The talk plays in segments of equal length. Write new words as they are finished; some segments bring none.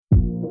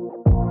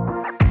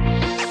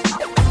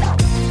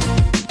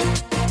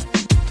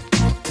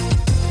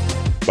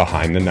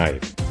Behind the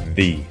Knife,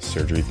 the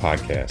surgery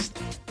podcast.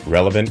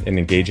 Relevant and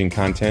engaging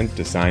content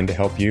designed to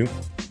help you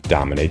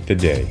dominate the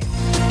day.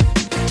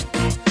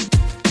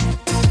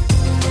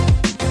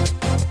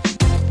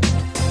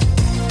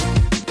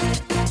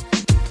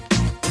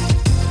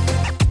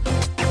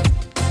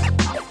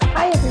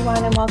 Hi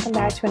everyone, and welcome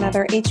back to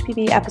another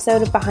HPB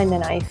episode of Behind the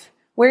Knife.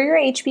 We're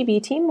your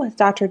HPB team with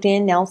Dr.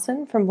 Dan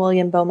Nelson from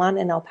William Beaumont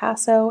in El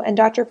Paso and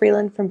Dr.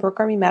 Freeland from Brooke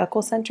Army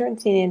Medical Center in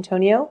San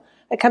Antonio,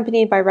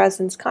 accompanied by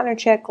residents Connor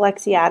Chick,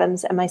 Lexi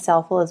Adams, and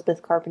myself,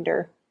 Elizabeth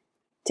Carpenter.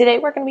 Today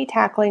we're going to be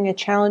tackling a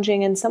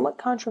challenging and somewhat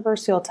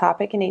controversial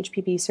topic in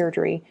HPB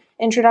surgery,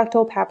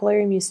 intraductal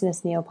papillary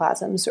mucinous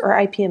neoplasms, or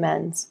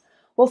IPMNs.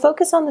 We'll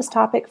focus on this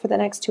topic for the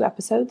next two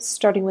episodes,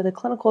 starting with a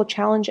clinical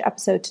challenge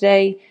episode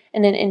today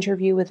and an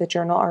interview with a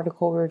journal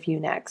article review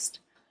next.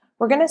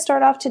 We're going to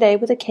start off today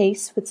with a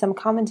case with some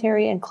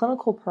commentary and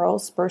clinical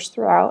pearls dispersed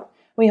throughout.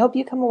 We hope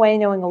you come away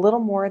knowing a little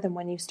more than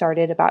when you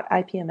started about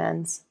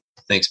IPMNs.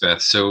 Thanks,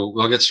 Beth. So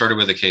we'll get started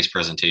with a case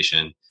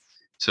presentation.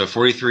 So a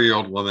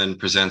 43-year-old woman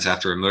presents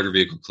after a motor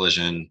vehicle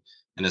collision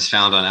and is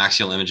found on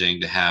axial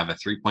imaging to have a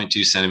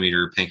 3.2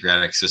 centimeter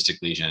pancreatic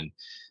cystic lesion.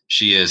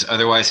 She is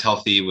otherwise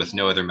healthy with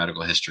no other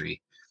medical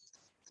history.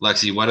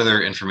 Lexi, what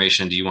other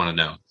information do you want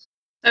to know?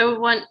 I would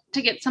want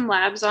to get some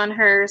labs on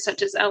her,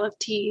 such as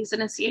LFTs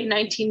and a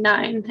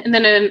CA19-9, and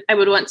then I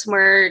would want some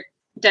more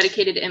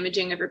dedicated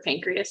imaging of her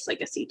pancreas,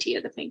 like a CT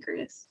of the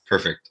pancreas.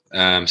 Perfect.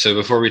 So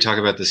before we talk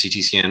about the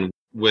CT scan,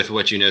 with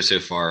what you know so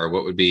far,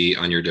 what would be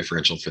on your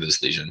differential for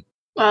this lesion?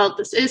 Well,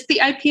 this is the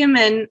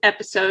IPMN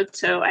episode,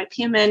 so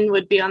IPMN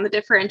would be on the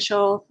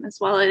differential, as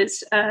well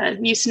as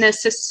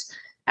mucinous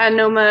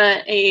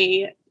cystadenoma,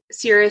 a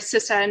serous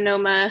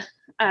cystadenoma,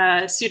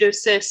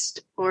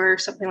 pseudocyst, or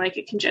something like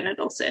a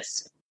congenital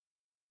cyst.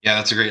 Yeah,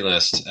 that's a great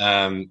list.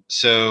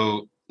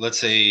 So let's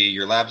say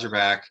your labs are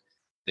back.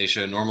 They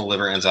show normal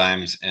liver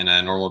enzymes and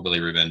a normal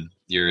bilirubin.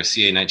 Your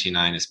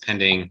CA19-9 is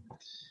pending.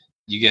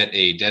 You get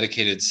a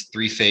dedicated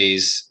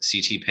three-phase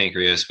CT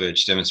pancreas,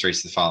 which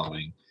demonstrates the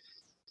following.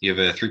 You have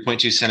a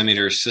 3.2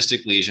 centimeter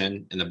cystic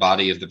lesion in the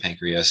body of the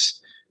pancreas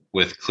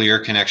with clear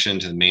connection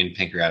to the main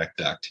pancreatic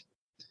duct.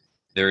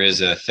 There is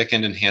a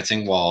thickened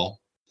enhancing wall.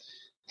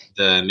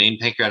 The main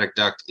pancreatic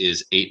duct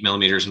is 8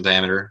 millimeters in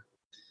diameter.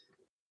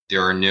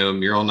 There are no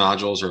mural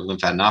nodules or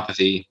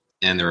lymphadenopathy,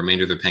 and the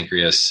remainder of the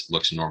pancreas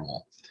looks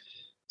normal.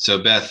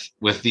 So Beth,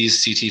 with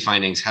these CT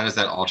findings, how does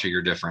that alter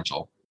your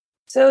differential?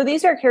 So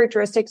these are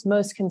characteristics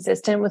most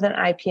consistent with an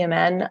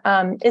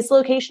IPMN. Its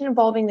location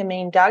involving the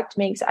main duct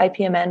makes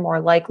IPMN more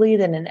likely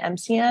than an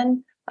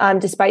MCN,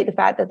 despite the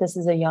fact that this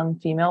is a young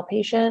female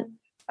patient.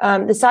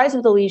 The size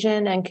of the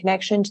lesion and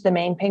connection to the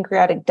main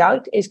pancreatic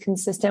duct is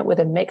consistent with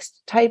a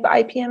mixed type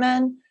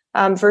IPMN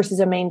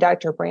versus a main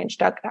duct or branch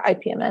duct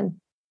IPMN.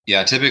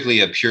 Yeah, typically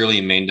a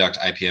purely main duct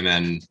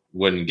IPMN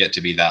wouldn't get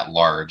to be that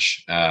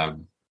large.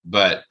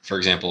 But for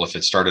example, if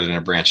it started in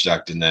a branch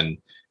duct and then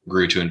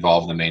grew to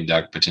involve the main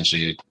duct,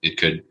 potentially it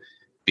could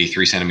be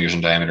 3 centimeters in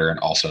diameter and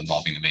also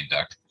involving the main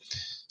duct.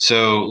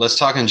 So let's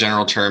talk in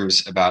general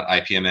terms about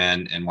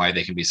IPMN and why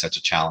they can be such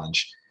a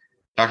challenge.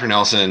 Dr.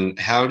 Nelson,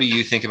 how do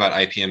you think about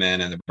IPMN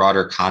in the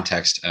broader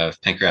context of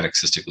pancreatic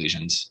cystic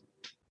lesions?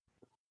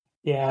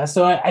 Yeah,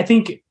 so I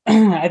think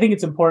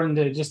it's important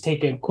to just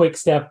take a quick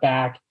step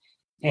back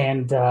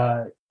and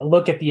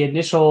look at the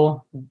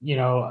initial,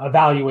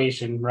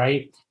 evaluation,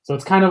 right? So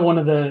it's kind of one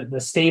of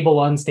the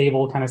stable,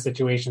 unstable kind of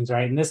situations,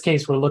 right? In this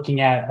case, we're looking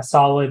at a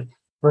solid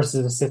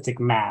versus a cystic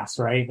mass,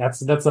 right? That's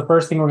the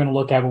first thing we're going to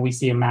look at when we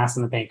see a mass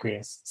in the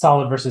pancreas,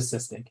 solid versus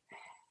cystic.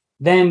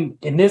 Then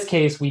in this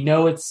case, we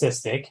know it's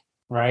cystic,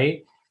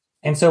 right?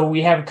 And so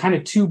we have kind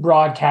of two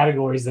broad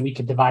categories that we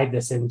could divide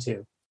this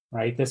into,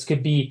 right? This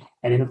could be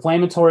an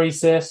inflammatory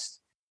cyst,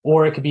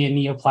 or it could be a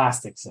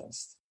neoplastic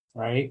cyst,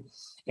 right?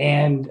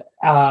 And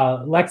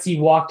Lexi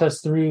walked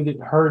us through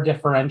her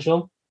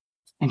differential,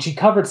 and she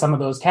covered some of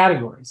those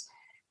categories.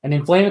 An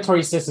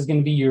inflammatory cyst is going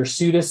to be your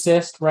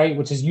pseudocyst, right,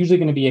 which is usually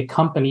going to be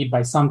accompanied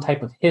by some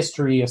type of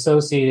history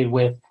associated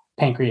with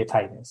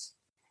pancreatitis.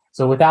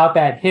 So without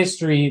that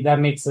history, that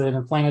makes an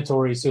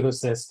inflammatory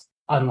pseudocyst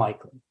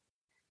unlikely.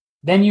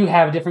 Then you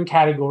have different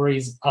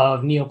categories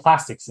of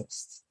neoplastic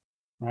cysts,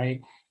 right?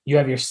 You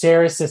have your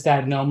serous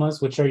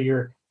cystadenomas, which are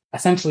your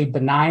essentially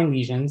benign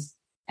lesions,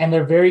 and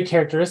they're very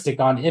characteristic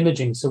on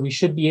imaging. So we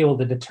should be able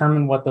to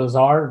determine what those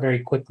are very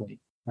quickly,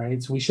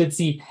 right? So we should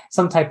see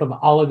some type of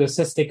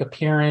oligocystic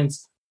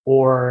appearance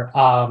or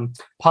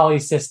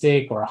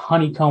polycystic or a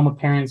honeycomb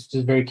appearance, which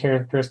is very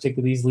characteristic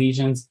of these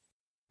lesions.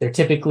 They're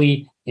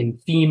typically in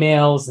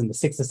females in the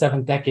 6th to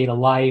 7th decade of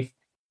life,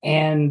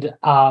 and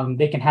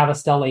they can have a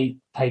stellate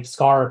type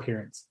scar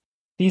appearance.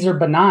 These are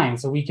benign,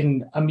 so we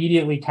can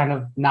immediately kind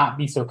of not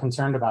be so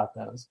concerned about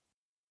those.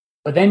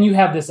 But then you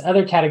have this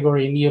other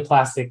category of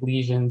neoplastic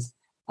lesions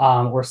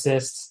or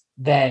cysts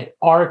that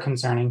are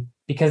concerning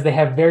because they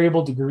have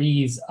variable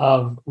degrees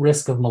of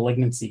risk of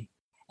malignancy.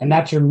 And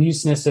that's your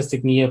mucinous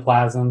cystic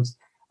neoplasms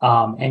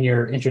and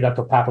your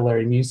intraductal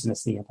papillary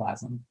mucinous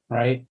neoplasm,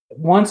 right?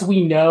 Once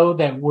we know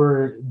that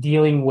we're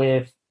dealing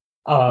with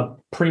a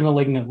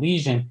premalignant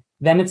lesion,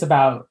 then it's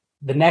about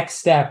the next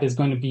step is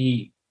going to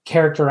be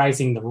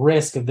characterizing the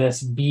risk of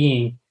this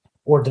being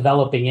or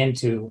developing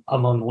into a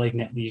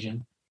malignant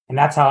lesion. And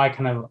that's how I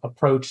kind of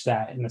approach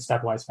that in a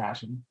stepwise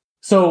fashion.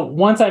 So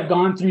once I've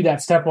gone through that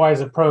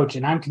stepwise approach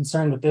and I'm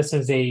concerned that this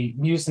is a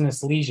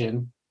mucinous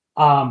lesion,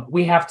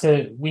 we have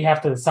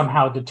to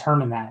somehow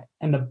determine that.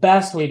 And the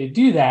best way to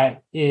do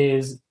that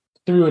is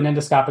through an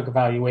endoscopic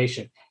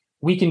evaluation.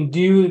 We can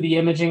do the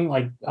imaging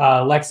like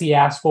Lexi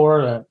asked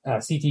for, a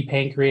CT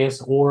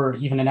pancreas, or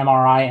even an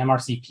MRI,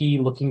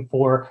 MRCP, looking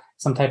for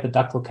some type of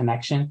ductal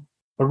connection.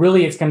 But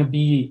really, it's going to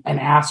be an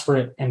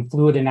aspirate and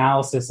fluid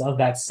analysis of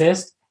that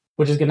cyst,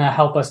 which is going to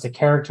help us to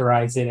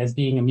characterize it as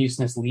being a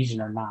mucinous lesion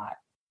or not.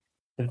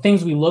 The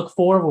things we look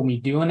for when we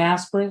do an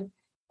aspirate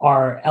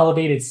are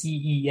elevated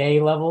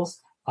CEA levels.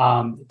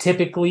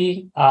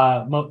 Typically,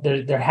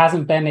 there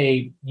hasn't been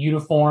a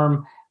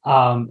uniform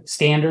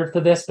standard for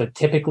this, but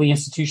typically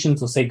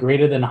institutions will say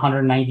greater than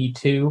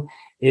 192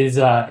 is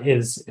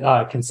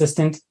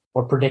consistent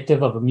or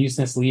predictive of a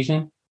mucinous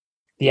lesion.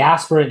 The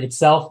aspirate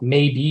itself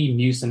may be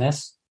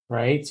mucinous,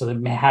 right? So it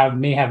may have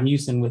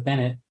mucin within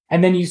it.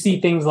 And then you see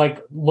things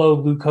like low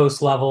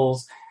glucose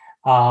levels.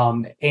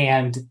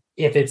 And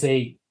if it's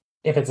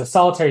a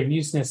solitary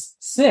mucinous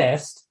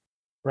cyst,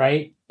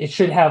 right, it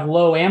should have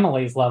low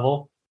amylase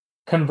level.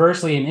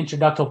 Conversely, an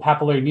intraductal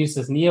papillary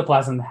mucinous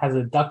neoplasm that has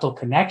a ductal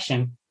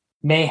connection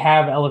may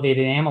have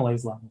elevated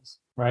amylase levels,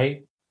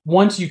 right?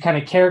 Once you kind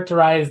of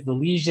characterize the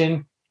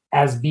lesion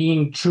as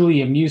being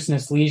truly a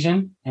mucinous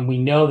lesion, and we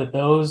know that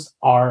those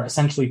are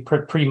essentially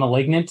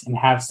pre-malignant and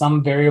have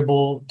some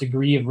variable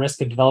degree of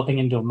risk of developing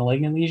into a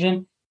malignant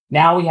lesion,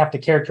 now we have to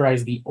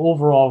characterize the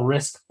overall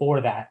risk for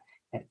that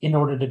in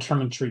order to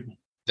determine treatment.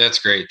 That's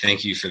great.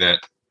 Thank you for that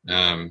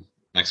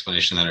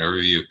explanation, that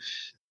overview.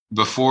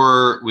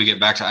 Before we get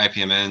back to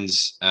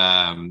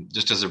IPMNs,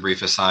 just as a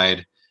brief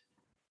aside,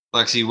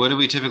 Lexi, what do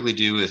we typically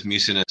do with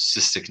mucinous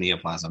cystic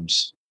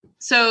neoplasms?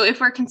 So if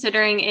we're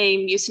considering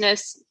a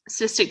mucinous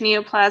cystic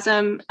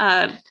neoplasm,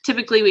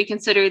 typically we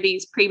consider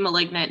these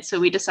pre-malignant. So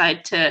we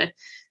decide to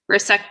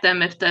resect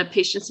them if the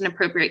patient's an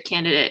appropriate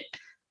candidate.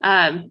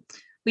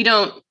 We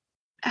don't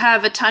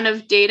have a ton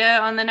of data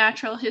on the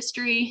natural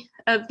history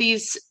of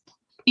these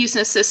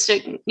mucinous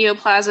cystic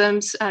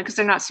neoplasms because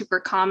they're not super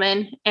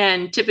common.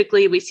 And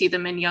typically we see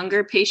them in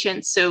younger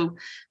patients. So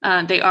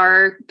they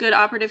are good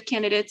operative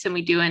candidates and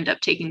we do end up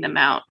taking them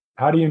out.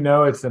 How do you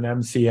know it's an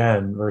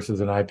MCN versus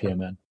an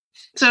IPMN?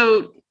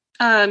 So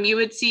you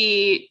would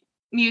see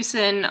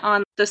mucin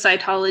on the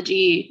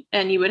cytology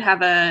and you would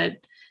have a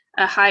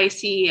high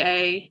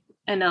CEA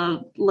and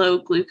a low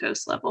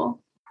glucose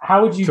level.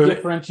 How would you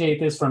differentiate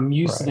this from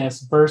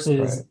mucinous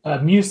versus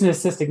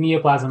mucinous cystic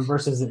neoplasm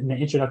versus an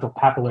intraductal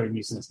papillary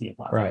mucinous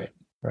neoplasm?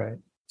 Right.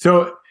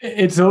 So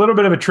it's a little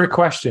bit of a trick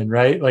question,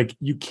 right? Like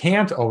you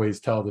can't always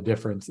tell the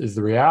difference is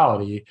the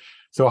reality.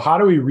 So how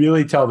do we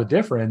really tell the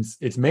difference?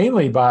 It's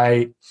mainly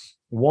by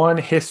one,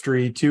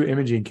 history, two,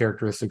 imaging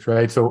characteristics,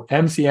 right? So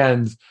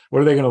MCNs,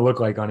 what are they going to look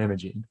like on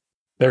imaging?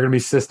 They're going to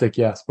be cystic,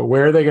 yes, but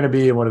where are they going to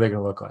be and what are they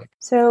going to look like?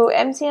 So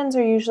MCNs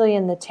are usually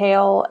in the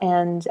tail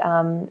and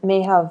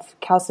may have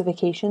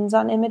calcifications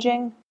on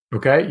imaging.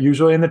 Okay,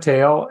 usually in the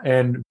tail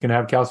and can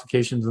have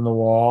calcifications in the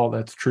wall.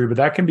 That's true, but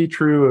that can be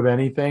true of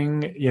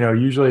anything. You know,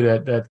 usually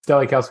that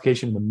stellate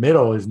calcification in the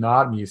middle is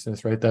not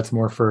mucinous, right? That's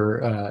more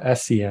for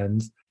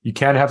SCNs. You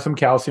can have some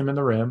calcium in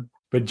the rim,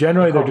 but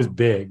generally they're just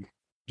big.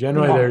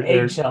 Generally, they're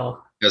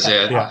eggshell. Because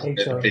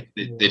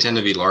they tend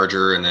to be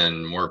larger and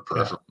then more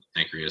peripheral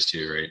pancreas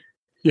too, right?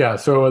 Yeah.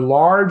 So a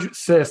large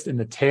cyst in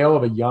the tail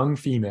of a young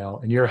female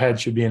in your head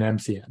should be an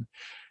MCN.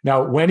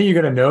 Now, when are you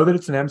going to know that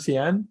it's an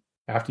MCN?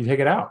 After you take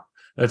it out.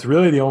 That's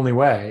really the only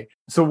way.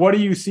 So what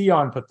do you see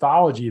on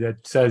pathology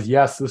that says,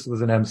 yes, this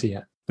was an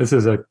MCN? This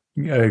is a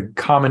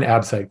common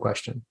ABSITE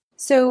question.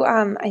 So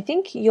I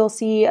think you'll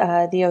see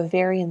the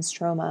ovarian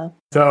stroma.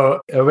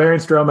 So ovarian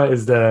stroma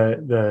is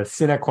the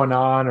sine qua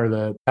non or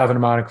the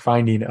pathognomonic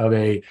finding of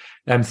a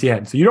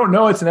MCN. So you don't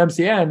know it's an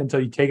MCN until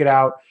you take it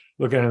out,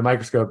 look at it in a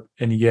microscope,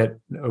 and you get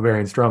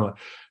ovarian stroma.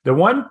 The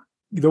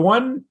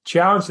one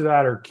challenge to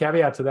that or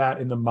caveat to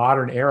that in the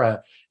modern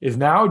era is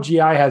now GI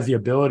has the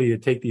ability to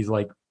take these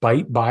like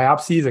bite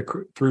biopsies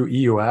through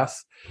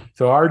EUS.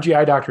 So our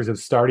GI doctors have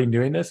started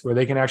doing this where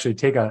they can actually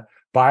take a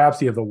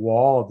biopsy of the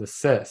wall of the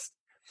cyst.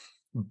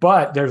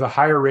 But there's a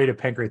higher rate of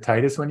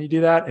pancreatitis when you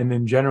do that. And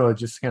in general, it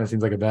just kind of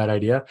seems like a bad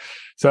idea.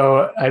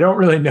 So I don't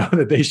really know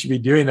that they should be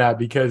doing that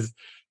because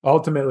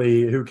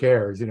ultimately, who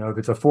cares? You know, if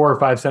it's a 4 or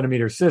 5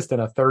 centimeter cyst in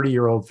a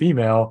 30-year-old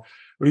female,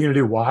 what are you going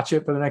to do? Watch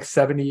it for the next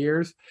 70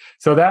 years?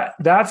 So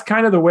that's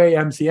kind of the way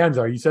MCNs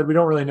are. You said we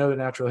don't really know the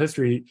natural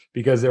history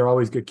because they're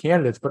always good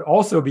candidates, but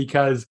also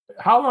because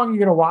how long are you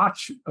going to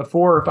watch a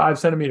 4 or 5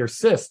 centimeter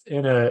cyst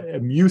in a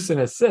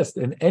mucinous cyst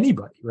in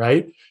anybody,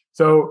 right?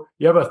 So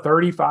you have a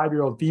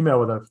 35-year-old female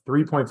with a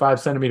 3.5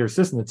 centimeter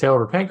cyst in the tail of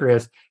her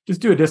pancreas,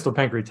 just do a distal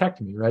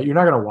pancreatectomy, right? You're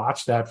not going to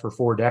watch that for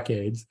 4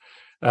 decades.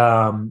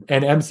 And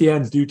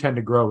MCNs do tend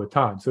to grow with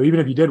time. So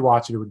even if you did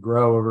watch it, it would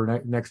grow over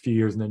the next few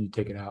years and then you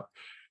take it out.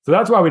 So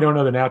that's why we don't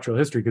know the natural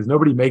history, because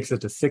nobody makes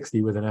it to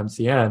 60 with an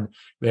MCN.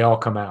 They all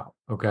come out.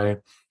 Okay.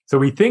 So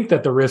we think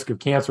that the risk of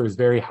cancer is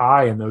very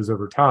high in those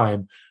over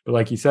time. But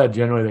like you said,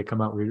 generally they come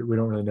out. We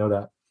don't really know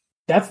that.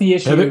 That's the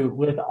issue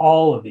with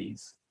all of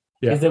these,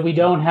 is that we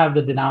don't have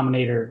the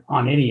denominator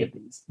on any of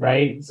these,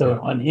 right?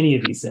 So on any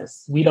of these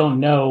cysts, we don't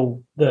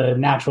know the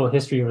natural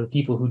history of the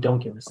people who don't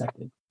get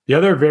resected. The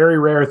other very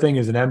rare thing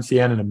is an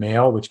MCN in a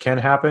male, which can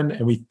happen.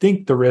 And we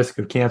think the risk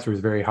of cancer is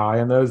very high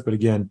in those. But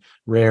again,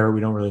 rare.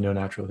 We don't really know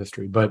natural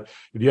history. But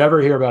if you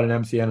ever hear about an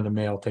MCN in a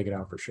male, take it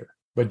out for sure.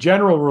 But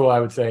general rule, I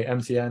would say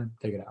MCN,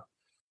 take it out.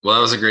 Well,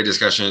 that was a great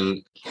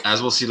discussion.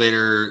 As we'll see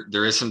later,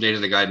 there is some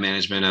data to guide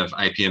management of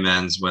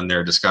IPMNs when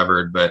they're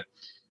discovered, but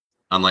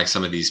unlike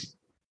some of these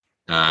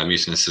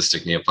mucinous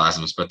cystic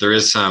neoplasms, but there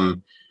is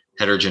some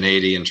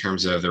heterogeneity in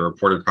terms of the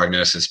reported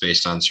prognosis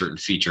based on certain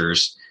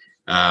features,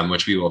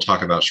 which we will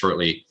talk about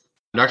shortly.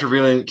 Dr.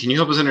 Vreeland, can you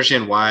help us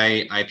understand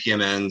why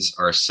IPMNs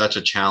are such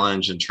a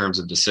challenge in terms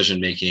of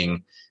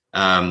decision-making?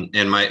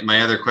 And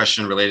my other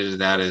question related to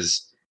that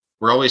is,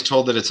 we're always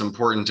told that it's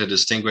important to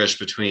distinguish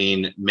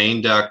between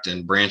main duct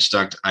and branch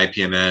duct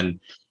IPMN.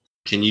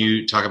 Can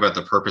you talk about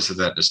the purpose of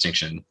that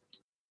distinction?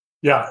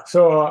 Yeah.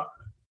 So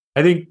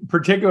I think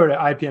particular to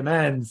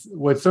IPMNs,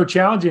 what's so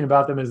challenging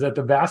about them is that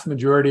the vast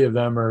majority of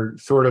them are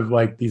sort of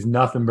like these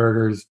nothing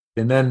burgers.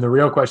 And then the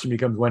real question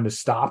becomes when to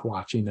stop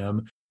watching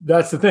them.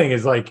 That's the thing,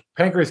 is like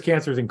pancreas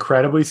cancer is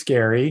incredibly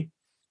scary.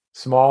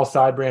 Small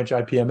side branch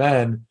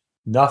IPMN,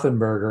 nothing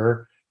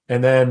burger.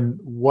 And then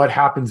what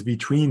happens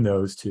between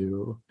those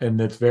two?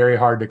 And it's very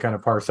hard to kind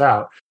of parse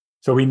out.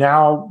 So we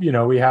now,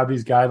 we have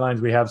these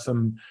guidelines. We have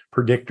some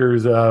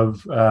predictors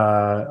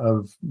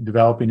of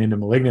developing into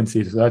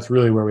malignancy. So that's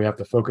really where we have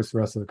to focus the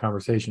rest of the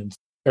conversations.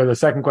 Or the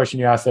second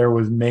question you asked there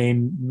was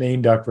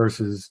main duct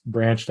versus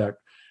branch duct.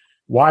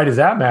 Why does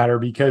that matter?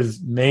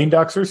 Because main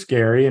ducts are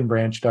scary and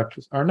branch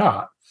ducts are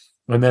not.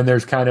 And then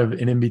there's kind of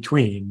an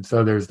in-between.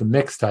 So there's the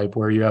mixed type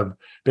where you have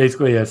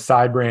basically a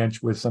side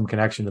branch with some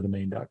connection to the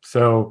main duct.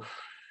 So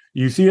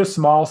you see a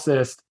small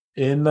cyst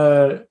in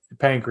the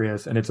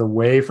pancreas and it's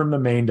away from the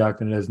main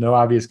duct and it has no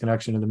obvious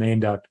connection to the main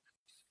duct.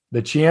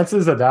 The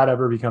chances that that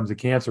ever becomes a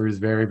cancer is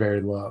very, very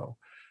low.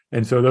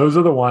 And so those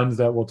are the ones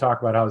that we'll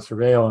talk about how to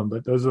surveil them,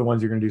 but those are the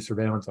ones you're going to do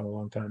surveillance on a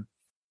long time.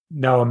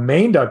 Now, a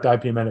main duct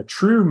IPMN, a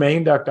true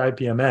main duct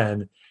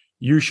IPMN,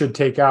 you should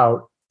take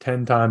out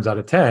 10 times out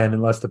of 10,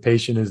 unless the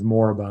patient is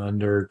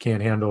moribund or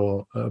can't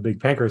handle a big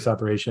pancreas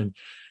operation,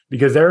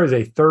 because there is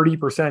a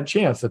 30%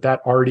 chance that that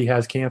already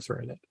has cancer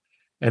in it.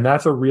 And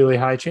that's a really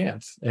high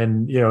chance.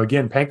 And,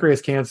 again,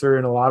 pancreas cancer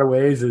in a lot of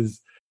ways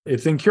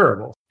it's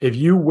incurable. If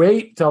you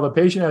wait till the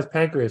patient has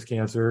pancreas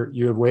cancer,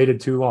 you have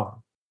waited too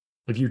long.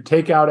 If you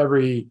take out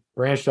every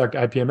branch duct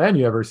IPMN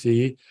you ever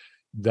see,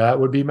 that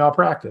would be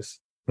malpractice.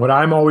 What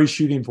I'm always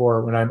shooting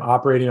for when I'm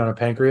operating on a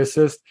pancreas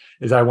cyst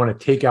is I want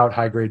to take out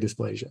high-grade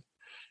dysplasia.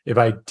 If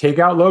I take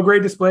out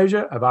low-grade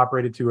dysplasia, I've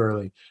operated too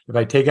early. If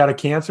I take out a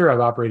cancer, I've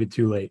operated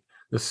too late.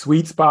 The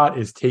sweet spot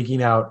is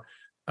taking out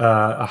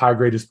a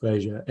high-grade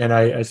dysplasia. And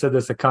I said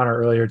this to Connor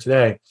earlier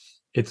today.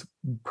 It's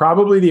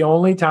probably the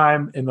only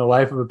time in the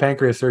life of a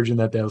pancreas surgeon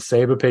that they'll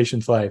save a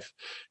patient's life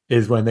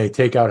is when they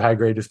take out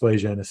high-grade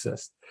dysplasia and a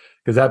cyst,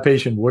 because that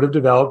patient would have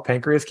developed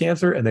pancreas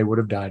cancer and they would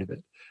have died of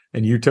it.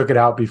 And you took it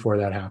out before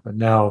that happened.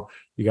 Now,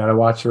 you got to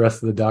watch the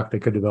rest of the duct. They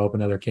could develop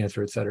another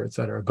cancer, et cetera, et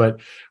cetera. But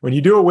when you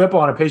do a Whipple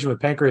on a patient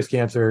with pancreas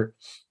cancer,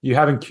 you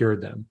haven't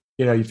cured them.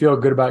 You feel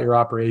good about your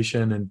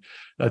operation and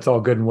that's all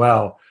good and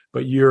well,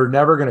 but you're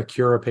never going to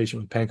cure a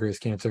patient with pancreas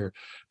cancer.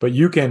 But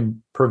you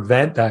can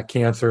prevent that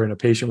cancer in a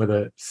patient with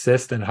a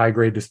cyst and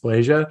high-grade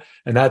dysplasia.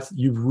 And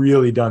you've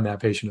really done that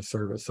patient a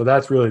service. So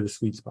that's really the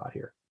sweet spot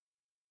here.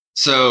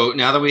 So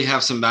now that we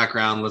have some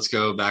background, let's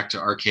go back to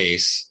our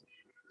case.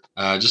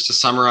 Just to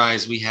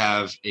summarize, we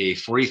have a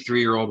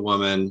 43-year-old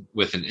woman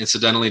with an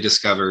incidentally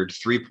discovered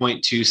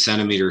 3.2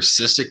 centimeter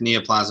cystic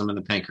neoplasm in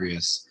the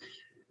pancreas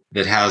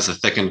that has a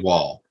thickened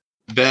wall.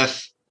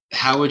 Beth,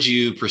 how would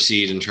you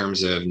proceed in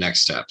terms of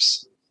next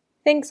steps?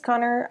 Thanks,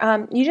 Connor.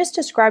 You just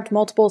described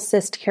multiple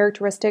cyst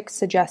characteristics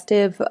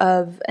suggestive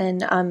of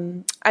an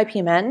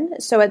IPMN.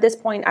 So at this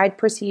point, I'd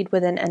proceed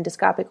with an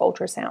endoscopic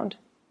ultrasound.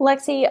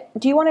 Lexi,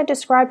 do you want to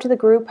describe to the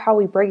group how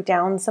we break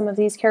down some of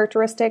these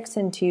characteristics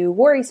into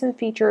worrisome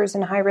features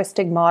and high-risk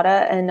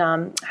stigmata,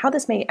 and how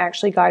this may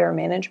actually guide our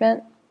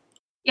management?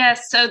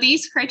 Yes, so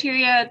these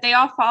criteria, they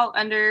all fall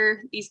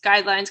under these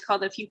guidelines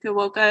called the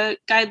Fukuoka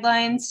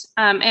guidelines,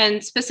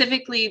 and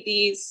specifically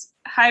these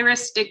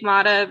high-risk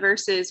stigmata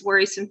versus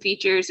worrisome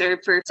features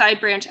are for side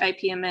branch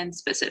IPMN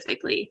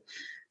specifically.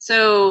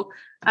 So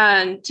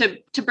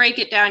to break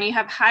it down, you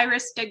have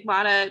high-risk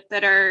stigmata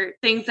that are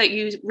things that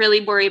you really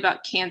worry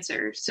about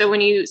cancer. So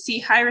when you see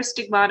high-risk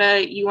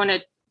stigmata, you want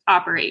to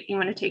operate, you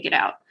want to take it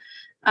out.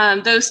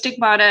 Those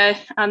stigmata,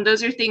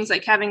 those are things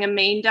like having a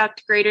main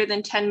duct greater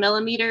than 10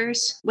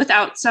 millimeters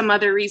without some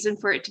other reason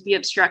for it to be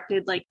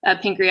obstructed, like a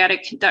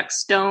pancreatic duct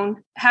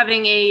stone,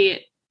 having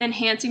a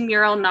enhancing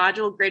mural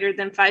nodule greater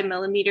than 5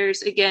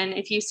 millimeters. Again,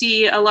 if you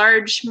see a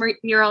large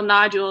mural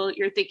nodule,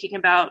 you're thinking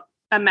about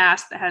a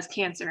mass that has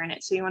cancer in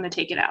it, so you want to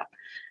take it out.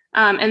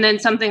 And then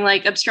something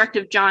like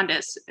obstructive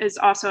jaundice is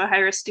also a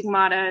high-risk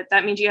stigmata.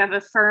 That means you have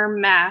a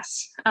firm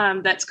mass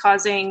that's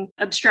causing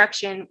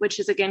obstruction, which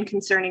is, again,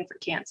 concerning for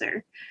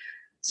cancer.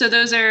 So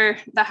those are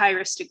the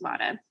high-risk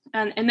stigmata.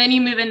 And then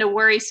you move into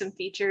worrisome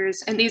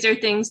features. And these are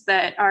things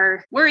that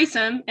are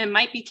worrisome and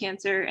might be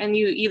cancer. And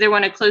you either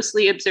want to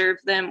closely observe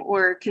them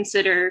or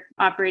consider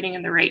operating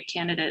in the right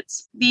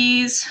candidates.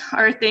 These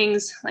are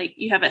things like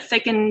you have a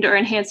thickened or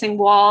enhancing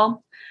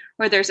wall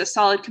where there's a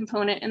solid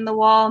component in the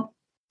wall.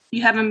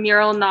 You have a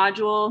mural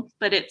nodule,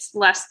 but it's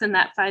less than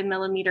that 5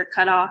 millimeter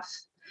cutoff.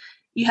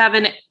 You have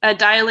a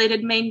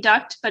dilated main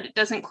duct, but it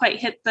doesn't quite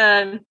hit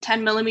the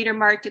 10 millimeter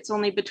mark. It's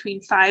only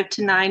between 5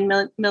 to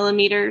 9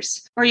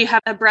 millimeters. Or you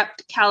have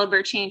abrupt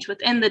caliber change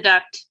within the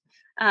duct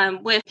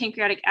with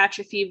pancreatic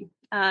atrophy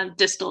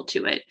distal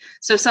to it.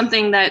 So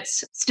something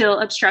that's still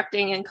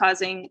obstructing and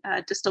causing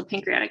distal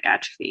pancreatic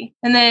atrophy.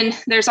 And then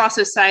there's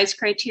also size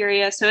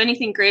criteria. So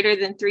anything greater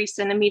than 3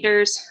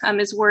 centimeters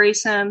is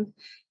worrisome.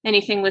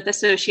 Anything with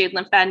associated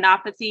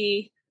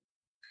lymphadenopathy,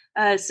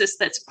 cyst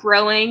that's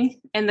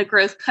growing, and the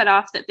growth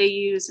cutoff that they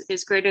use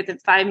is greater than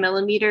 5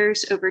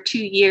 millimeters over 2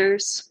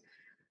 years.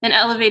 An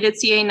elevated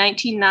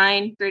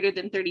CA19-9 greater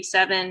than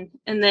 37,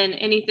 and then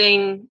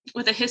anything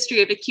with a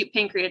history of acute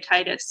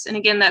pancreatitis. And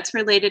again, that's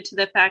related to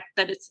the fact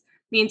that it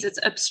means it's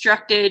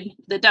obstructed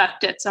the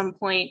duct at some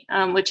point,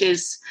 which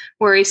is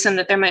worrisome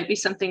that there might be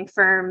something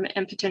firm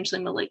and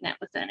potentially malignant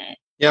within it.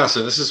 Yeah,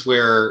 so this is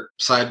where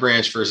side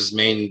branch versus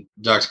main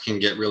duct can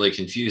get really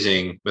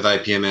confusing with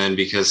IPMN,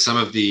 because some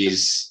of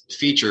these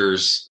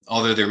features,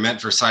 although they're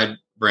meant for side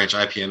branch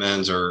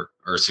IPMNs, are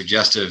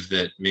suggestive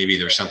that maybe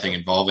there's something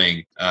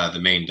involving the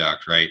main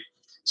duct, right?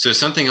 So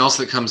something else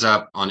that comes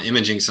up on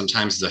imaging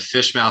sometimes is a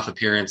fish mouth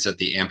appearance at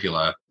the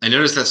ampulla. I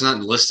noticed that's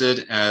not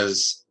listed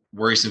as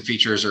worrisome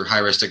features or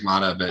high-risk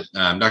stigmata, but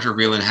Dr.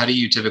 Vreeland, how do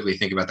you typically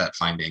think about that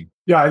finding?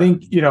 Yeah, I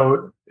think,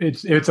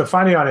 it's a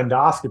finding on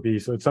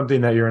endoscopy. So it's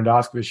something that your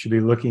endoscopist should be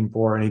looking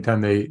for anytime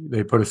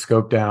they put a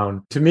scope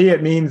down. To me,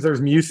 it means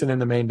there's mucin in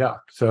the main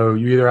duct. So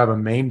you either have a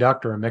main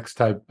duct or a mixed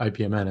type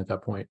IPMN at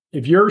that point.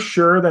 If you're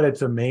sure that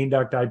it's a main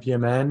duct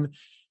IPMN,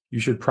 you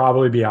should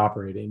probably be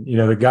operating.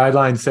 The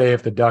guidelines say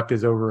if the duct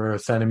is over a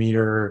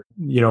centimeter,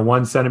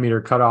 1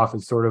 centimeter cutoff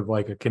is sort of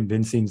like a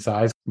convincing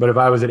size. But if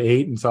I was at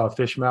 8 and saw a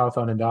fish mouth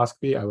on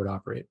endoscopy, I would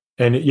operate.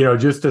 And,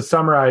 just to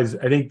summarize,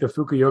 I think the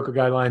Fukuoka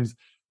guidelines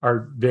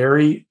are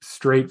very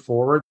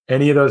straightforward.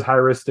 Any of those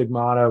high-risk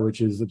stigmata, which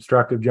is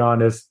obstructive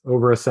jaundice,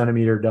 over a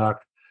centimeter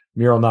duct,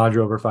 mural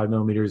nodule over 5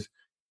 millimeters,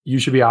 you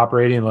should be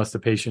operating unless the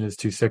patient is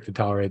too sick to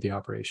tolerate the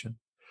operation.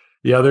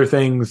 The other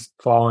things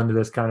fall into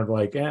this kind of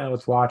like,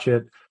 let's watch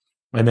it.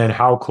 And then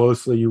how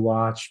closely you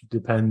watch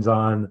depends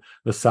on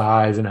the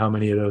size and how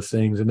many of those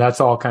things. And that's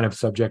all kind of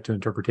subject to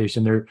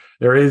interpretation.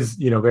 There is,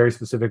 very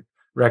specific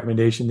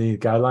recommendation in these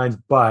guidelines,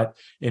 but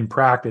in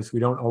practice, we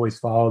don't always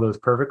follow those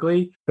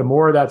perfectly. The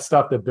more of that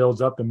stuff that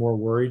builds up, the more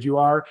worried you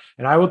are.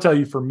 And I will tell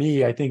you, for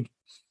me, I think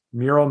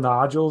mural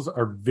nodules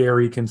are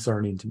very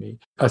concerning to me.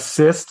 A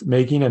cyst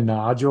making a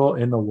nodule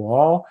in the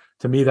wall,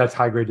 to me, that's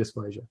high-grade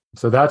dysplasia.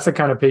 So that's the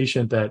kind of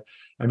patient that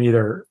I'm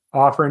either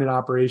offering an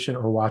operation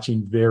or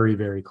watching very,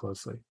 very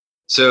closely.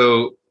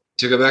 So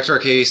to go back to our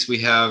case, we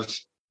have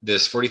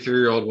this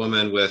 43-year-old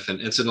woman with an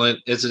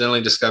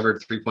incidentally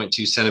discovered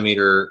 3.2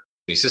 centimeter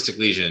cystic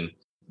lesion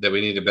that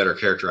we need to better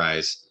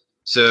characterize.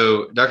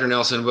 So Dr.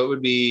 Nelson, what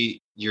would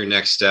be your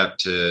next step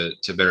to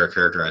better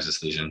characterize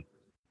this lesion?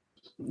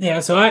 Yeah,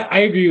 so I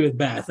agree with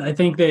Beth. I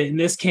think that in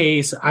this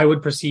case, I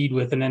would proceed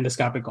with an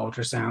endoscopic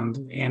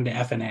ultrasound and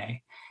FNA.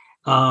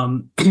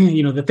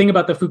 The thing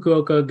about the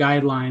Fukuoka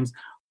guidelines,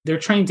 they're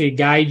trying to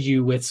guide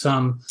you with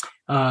some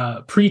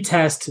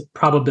pre-test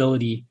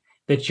probability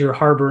that you're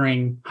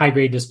harboring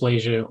high-grade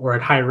dysplasia or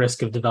at high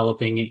risk of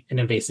developing an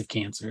invasive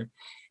cancer.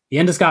 The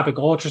endoscopic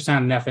ultrasound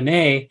and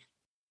FNA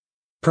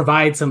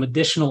provide some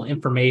additional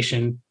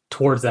information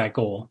towards that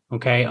goal,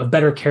 of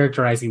better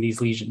characterizing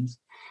these lesions.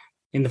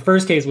 In the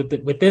first case,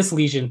 with this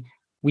lesion,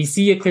 we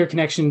see a clear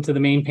connection to the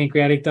main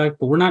pancreatic duct,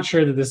 but we're not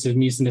sure that this is a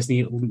mucinous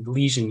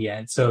lesion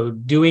yet. So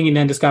doing an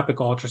endoscopic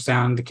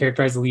ultrasound to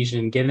characterize the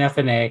lesion, get an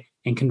FNA,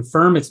 and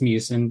confirm it's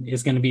mucin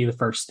is going to be the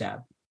first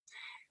step.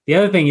 The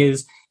other thing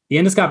is the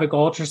endoscopic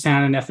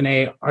ultrasound and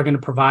FNA are going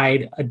to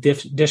provide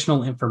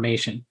additional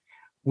information.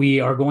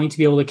 We are going to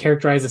be able to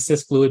characterize the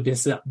cyst fluid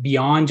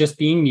beyond just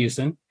being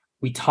mucin.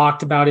 We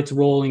talked about its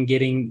role in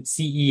getting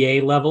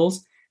CEA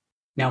levels.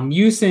 Now,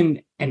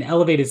 mucin and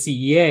elevated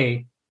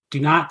CEA do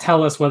not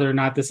tell us whether or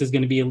not this is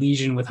going to be a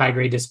lesion with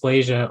high-grade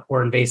dysplasia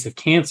or invasive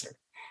cancer,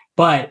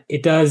 but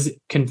it does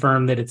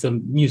confirm that it's a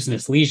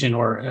mucinous lesion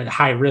or a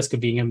high risk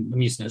of being a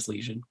mucinous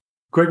lesion.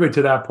 Quickly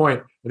to that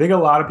point, I think a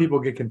lot of people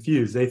get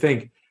confused. They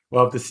think,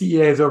 well, if the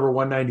CEA is over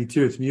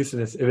 192, it's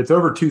mucinous. If it's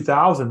over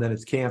 2,000, then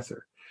it's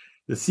cancer.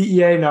 The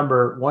CEA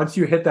number, once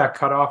you hit that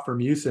cutoff for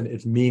mucin,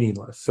 it's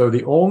meaningless. So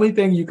the only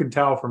thing you can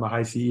tell from a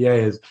high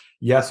CEA is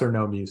yes or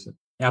no mucin.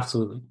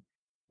 Absolutely.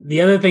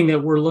 The other thing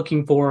that we're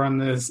looking for on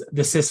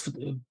the cyst,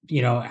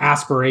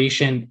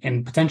 aspiration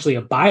and potentially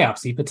a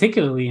biopsy,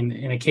 particularly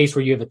in a case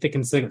where you have a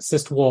thickened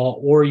cyst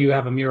wall or you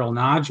have a mural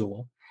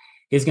nodule,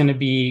 is going to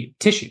be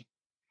tissue.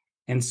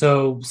 And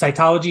so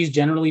cytology is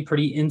generally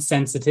pretty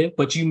insensitive,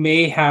 but you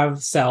may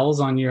have cells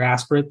on your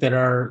aspirate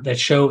that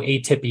show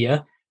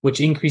atypia, which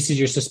increases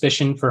your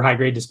suspicion for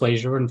high-grade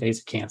dysplasia or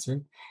invasive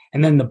cancer.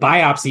 And then the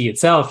biopsy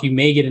itself, you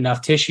may get enough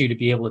tissue to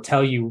be able to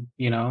tell you,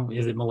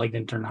 is it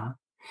malignant or not?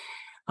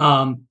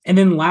 And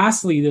then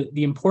lastly,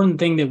 the important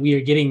thing that we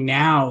are getting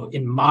now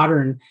in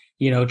modern,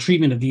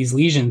 treatment of these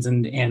lesions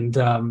and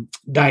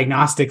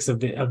diagnostics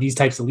of these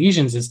types of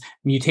lesions is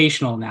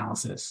mutational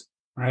analysis,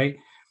 right?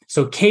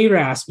 So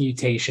KRAS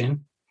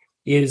mutation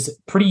is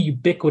pretty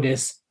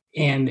ubiquitous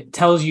and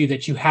tells you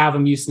that you have a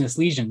mucinous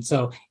lesion.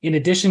 So in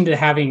addition to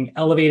having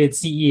elevated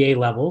CEA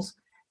levels,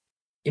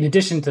 in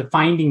addition to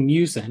finding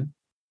mucin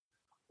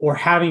or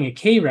having a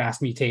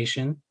KRAS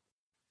mutation,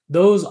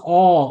 those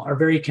all are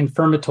very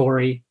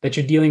confirmatory that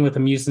you're dealing with a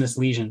mucinous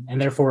lesion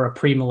and therefore a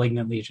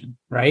pre-malignant lesion,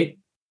 right?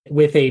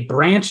 With a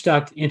branch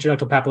duct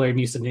intraductal papillary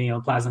mucin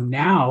neoplasm,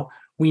 now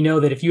we know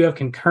that if you have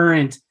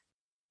concurrent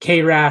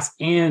KRAS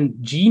and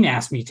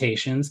GNAS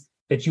mutations,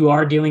 that you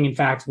are dealing, in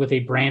fact, with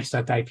a branch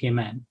duct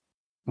IPMN.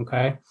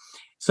 Okay,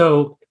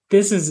 so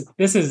this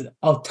is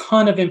a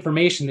ton of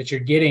information that you're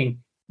getting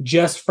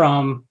just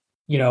from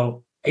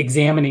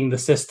examining the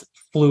cyst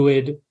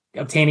fluid,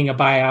 obtaining a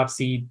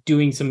biopsy,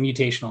 doing some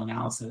mutational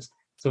analysis.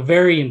 So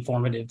very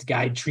informative to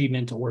guide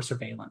treatment or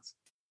surveillance.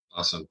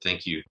 Awesome,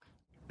 thank you.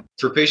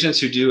 For patients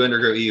who do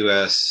undergo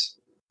EUS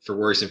for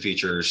worrisome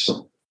features,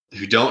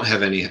 who don't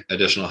have any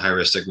additional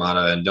high-risk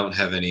stigmata and don't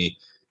have any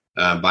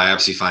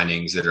biopsy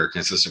findings that are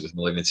consistent with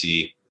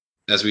malignancy,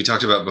 as we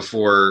talked about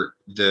before,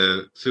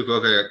 the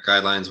Fukuoka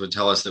guidelines would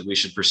tell us that we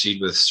should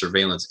proceed with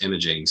surveillance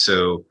imaging.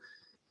 So,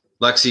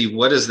 Lexi,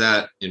 what does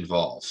that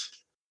involve?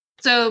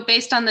 So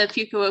based on the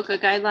Fukuoka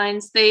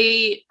guidelines,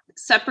 they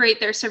separate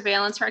their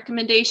surveillance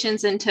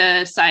recommendations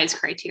into size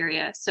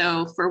criteria.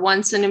 So for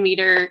 1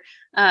 centimeter,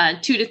 2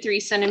 to 3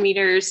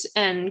 centimeters,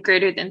 and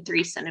greater than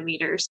 3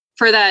 centimeters.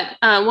 For that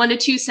 1 to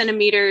 2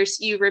 centimeters,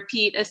 you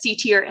repeat a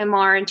CT or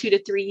MR in 2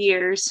 to 3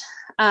 years.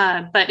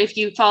 But if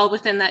you fall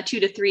within that 2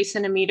 to 3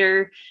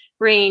 centimeter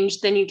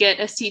range, then you get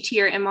a CT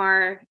or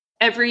MR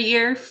every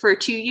year for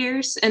 2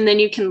 years, and then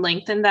you can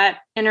lengthen that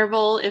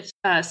interval if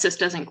cyst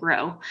doesn't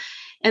grow.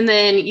 And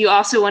then you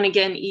also want to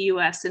get an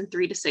EUS in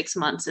 3 to 6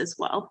 months as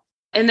well.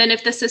 And then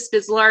if the cyst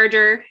is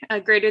larger,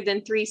 greater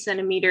than 3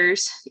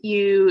 centimeters,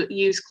 you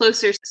use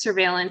closer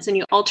surveillance and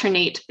you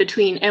alternate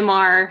between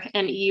MR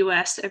and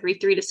EUS every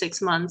 3 to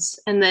 6 months.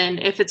 And then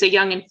if it's a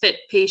young and fit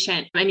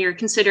patient and you're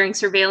considering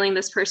surveilling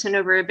this person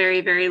over a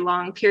very, very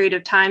long period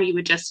of time, you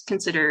would just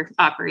consider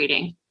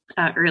operating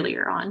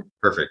earlier on.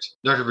 Perfect.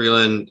 Dr.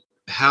 Vreeland,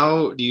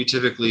 how do you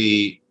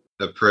typically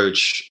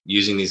approach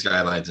using these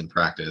guidelines in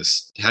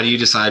practice? How do you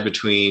decide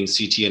between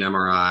CT and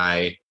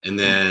MRI? And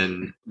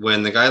then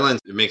when the guidelines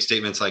make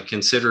statements like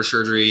consider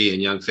surgery in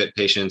young fit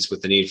patients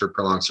with the need for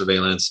prolonged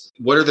surveillance,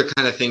 what are the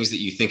kind of things that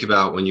you think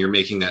about when you're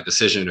making that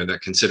decision or that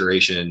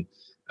consideration,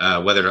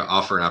 whether to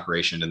offer an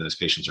operation in those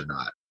patients or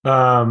not?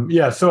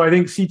 So I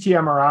think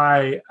CT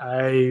MRI,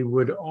 I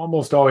would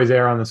almost always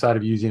err on the side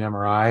of using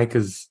MRI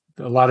because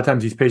a lot of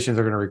times these patients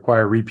are going to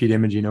require repeat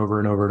imaging over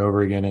and over and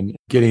over again, and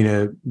getting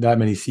that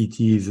many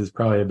CTs is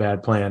probably a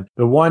bad plan.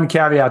 The one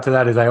caveat to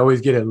that is I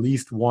always get at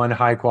least one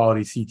high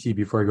quality CT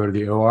before I go to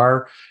the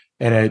OR,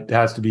 and it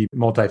has to be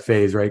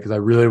multi-phase, right? Because I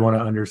really want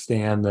to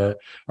understand the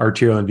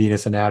arterial and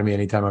venous anatomy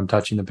anytime I'm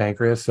touching the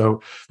pancreas.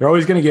 So they're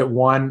always going to get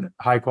one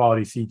high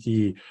quality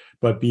CT.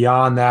 But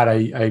beyond that,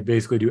 I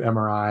basically do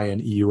MRI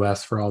and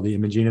EUS for all the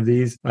imaging of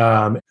these.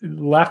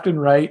 Left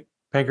and right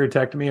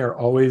pancreatectomy are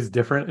always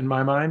different in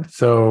my mind.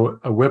 So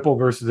a Whipple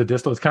versus a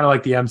distal, it's kind of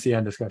like the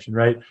MCN discussion,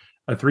 right?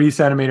 A 3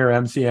 centimeter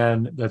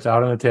MCN that's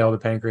out on the tail of the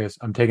pancreas,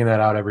 I'm taking that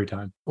out every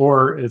time.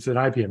 Or it's an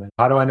IPMN.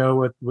 How do I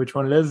know which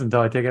one it is until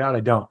I take it out?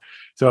 I don't.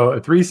 So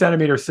a 3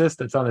 centimeter cyst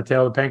that's on the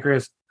tail of the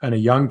pancreas and a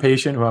young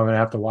patient who I'm going to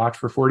have to watch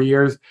for 40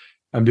 years,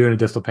 I'm doing a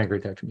distal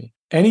pancreatectomy.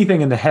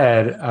 Anything in the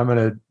head, I'm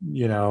going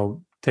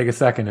to, take a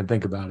second and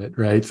think about it,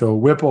 right? So a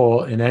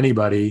Whipple in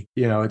anybody,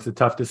 it's a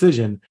tough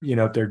decision.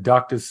 If their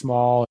duct is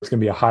small, it's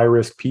going to be a high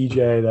risk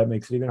PJ. That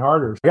makes it even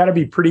harder. I got to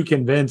be pretty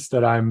convinced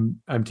that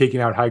I'm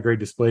taking out high grade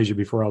dysplasia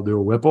before I'll do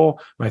a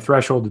Whipple. My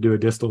threshold to do a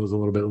distal is a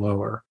little bit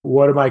lower.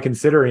 What am I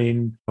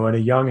considering in a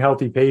young,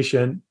 healthy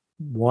patient?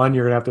 1,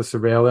 you're going to have to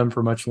surveil them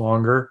for much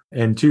longer.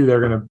 And 2, they're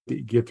going to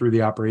get through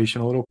the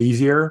operation a little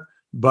easier.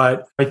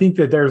 But I think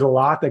that there's a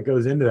lot that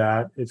goes into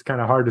that. It's kind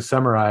of hard to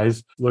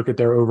summarize. Look at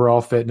their overall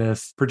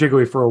fitness,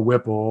 particularly for a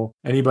Whipple.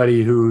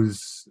 Anybody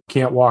who's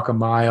can't walk a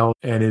mile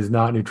and is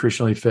not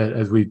nutritionally fit,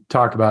 as we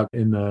talked about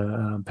in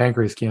the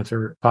pancreas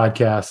cancer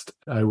podcast,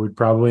 I would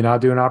probably not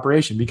do an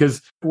operation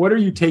because what are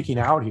you taking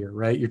out here,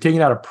 right? You're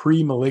taking out a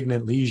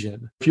pre-malignant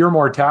lesion. If your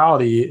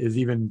mortality is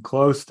even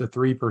close to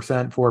 3%,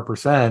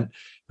 4%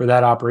 for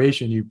that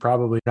operation, you're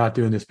probably not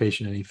doing this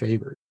patient any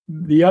favors.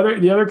 The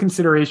other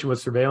consideration with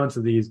surveillance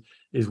of these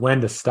is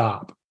when to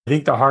stop. I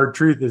think the hard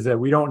truth is that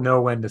we don't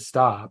know when to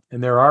stop.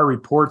 And there are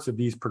reports of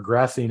these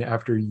progressing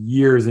after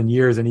years and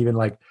years and even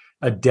like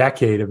a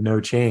decade of no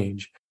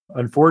change.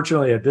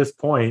 Unfortunately, at this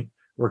point,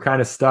 we're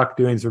kind of stuck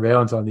doing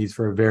surveillance on these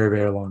for a very,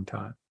 very long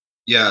time.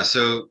 Yeah.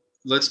 So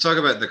let's talk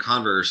about the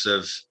converse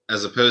of,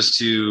 as opposed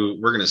to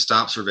we're going to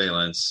stop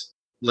surveillance,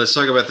 let's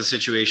talk about the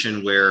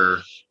situation where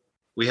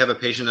we have a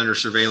patient under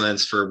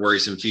surveillance for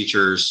worrisome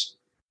features,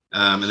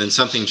 and then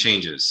something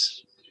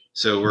changes.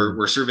 So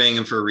we're surveying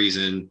them for a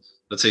reason.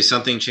 Let's say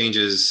something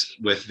changes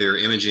with their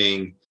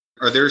imaging.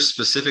 Are there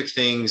specific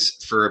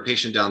things for a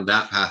patient down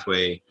that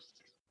pathway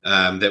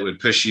that would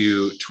push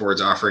you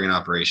towards offering an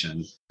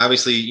operation?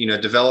 Obviously,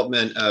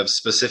 development of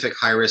specific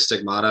high-risk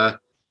stigmata.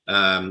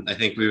 I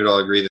think we would all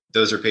agree that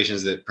those are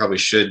patients that probably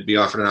should be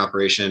offered an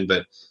operation.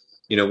 But,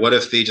 what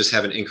if they just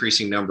have an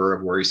increasing number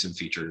of worrisome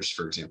features,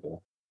 for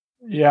example?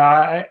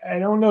 Yeah, I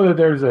don't know that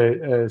there's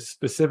a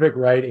specific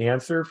right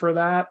answer for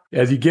that.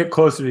 As you get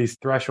closer to these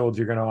thresholds,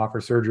 you're going to offer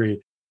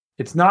surgery.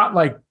 It's not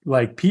like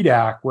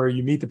PDAC where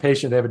you meet the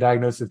patient, they have a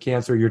diagnosis of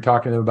cancer, you're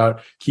talking to them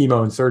about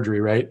chemo and surgery,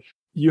 right?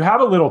 You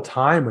have a little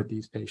time with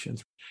these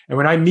patients. And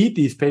when I meet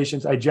these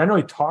patients, I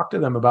generally talk to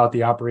them about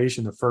the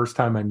operation the first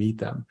time I meet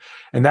them.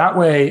 And that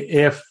way,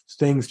 if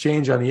things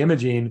change on the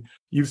imaging,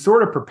 you've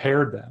sort of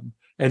prepared them.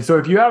 And so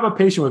if you have a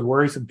patient with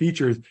worrisome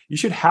features, you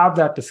should have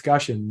that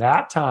discussion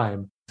that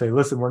time. Say,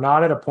 listen, we're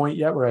not at a point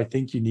yet where I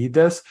think you need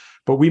this,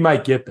 but we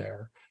might get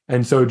there.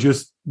 And so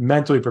just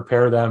mentally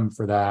prepare them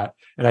for that.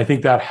 And I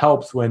think that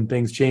helps when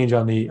things change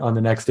on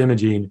the next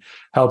imaging,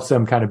 helps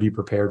them kind of be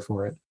prepared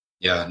for it.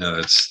 Yeah, no,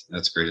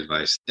 that's great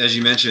advice. As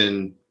you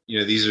mentioned,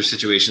 these are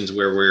situations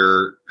where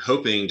we're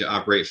hoping to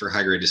operate for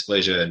high-grade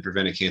dysplasia and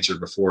prevent a cancer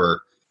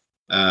before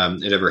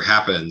it ever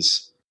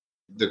happens.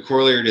 The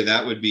corollary to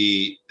that would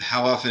be,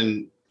 how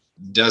often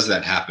does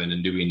that happen?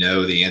 And do we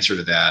know the answer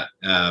to that?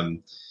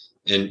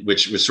 And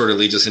which sort of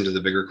leads us into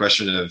the bigger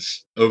question of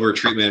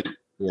over-treatment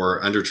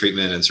or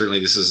under-treatment. And certainly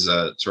this is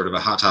sort of a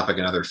hot topic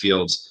in other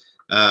fields.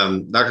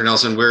 Dr.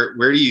 Nelson,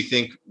 where do you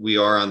think we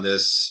are on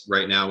this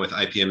right now with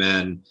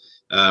IPMN,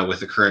 with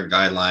the current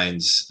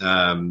guidelines?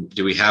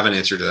 Do we have an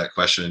answer to that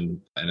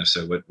question? And if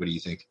so, what do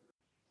you think?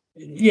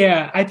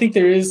 Yeah, I think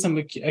there is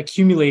some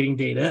accumulating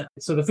data.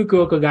 So the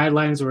Fukuoka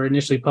guidelines were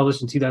initially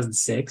published in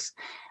 2006,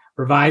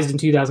 revised in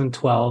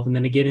 2012, and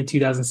then again in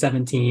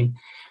 2017.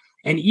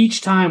 And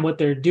each time what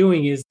they're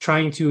doing is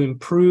trying to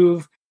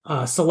improve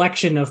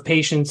selection of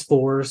patients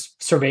for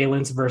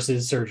surveillance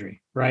versus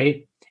surgery,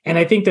 right? And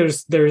I think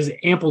there's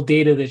ample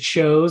data that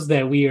shows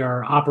that we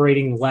are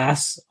operating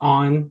less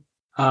on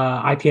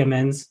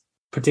IPMNs,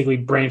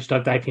 particularly branch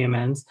duct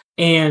IPMNs,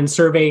 and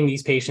surveying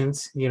these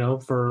patients,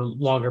 for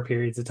longer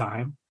periods of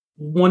time.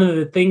 One of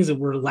the things that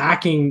we're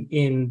lacking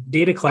in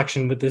data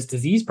collection with this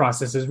disease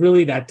process is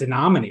really that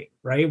denominator,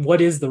 right?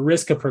 What is the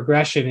risk of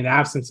progression in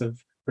absence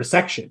of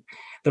resection?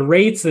 The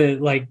rates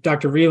that, like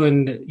Dr.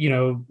 Vreeland,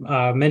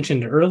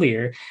 mentioned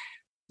earlier,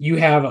 you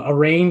have a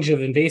range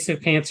of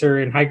invasive cancer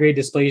and high-grade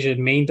dysplasia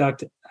and main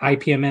duct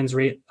IPMNs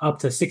rate up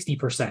to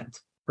 60%,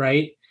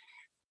 right?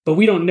 But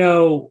we don't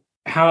know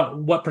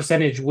what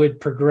percentage would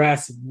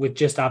progress with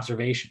just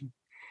observation.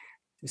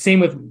 Same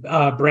with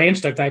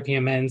branch duct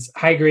IPMNs.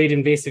 High-grade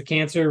invasive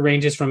cancer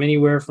ranges from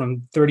anywhere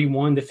from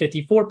 31 to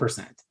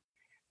 54%.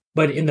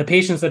 But in the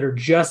patients that are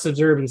just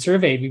observed and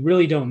surveyed, we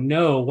really don't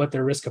know what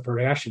their risk of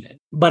progression is.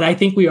 But I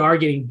think we are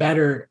getting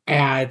better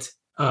at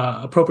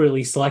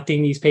appropriately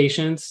selecting these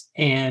patients,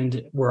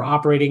 and we're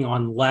operating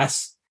on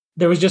less.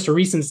 There was just a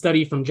recent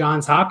study from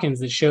Johns Hopkins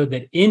that showed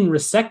that in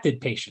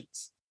resected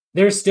patients,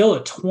 there's still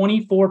a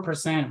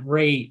 24%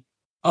 rate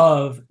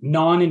of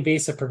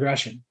non-invasive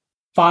progression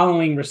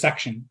following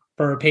resection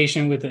for a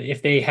patient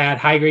if they had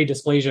high-grade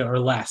dysplasia or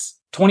less.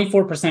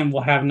 24%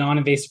 will have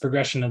non-invasive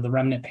progression of the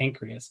remnant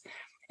pancreas.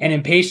 And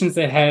in patients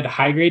that had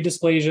high-grade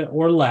dysplasia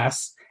or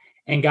less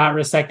and got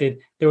resected,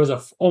 there was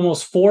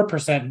almost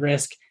 4%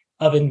 risk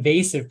of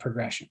invasive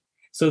progression.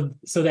 So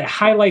that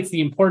highlights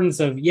the importance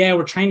of,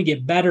 we're trying to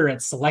get better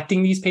at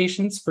selecting these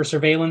patients for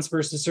surveillance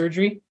versus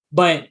surgery,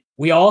 but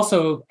we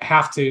also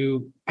have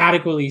to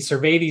adequately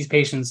survey these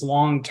patients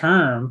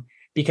long-term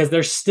because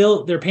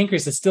their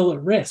pancreas is still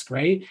at risk,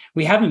 right?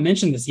 We haven't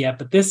mentioned this yet,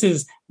 but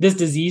this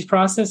disease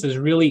process is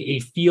really a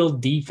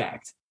field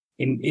defect.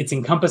 It's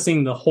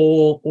encompassing the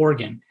whole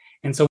organ.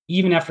 And so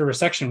even after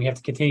resection, we have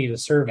to continue to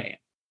survey it.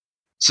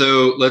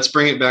 So let's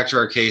bring it back to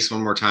our case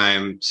one more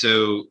time.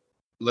 So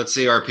let's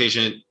say our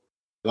patient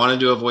wanted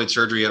to avoid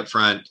surgery up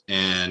front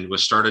and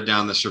was started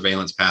down the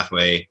surveillance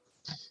pathway.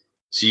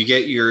 So you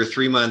get your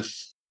 3-month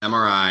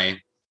MRI.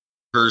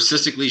 Her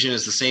cystic lesion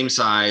is the same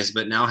size,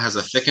 but now has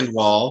a thickened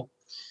wall.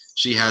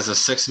 She has a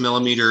 6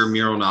 millimeter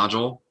mural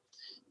nodule,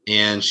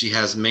 and she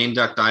has main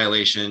duct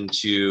dilation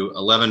to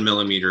 11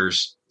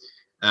 millimeters.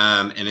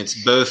 And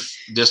it's both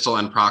distal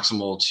and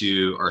proximal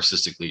to our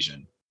cystic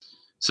lesion.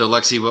 So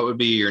Lexi, what would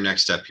be your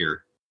next step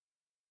here?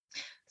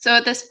 So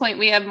at this point,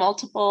 we have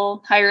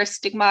multiple high-risk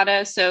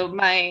stigmata. So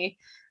my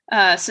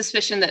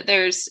suspicion that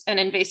there's an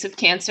invasive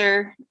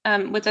cancer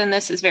within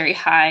this is very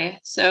high.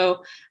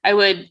 So I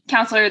would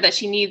counsel her that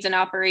she needs an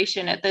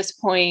operation at this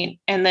point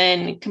and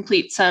then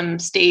complete some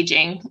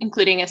staging,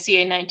 including a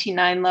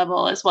CA19-9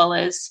 level, as well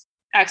as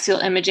axial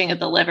imaging of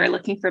the liver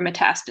looking for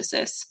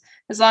metastasis.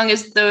 As long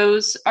as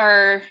those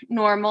are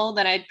normal,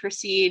 then I'd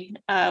proceed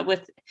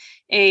with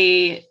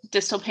a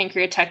distal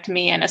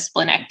pancreatectomy and a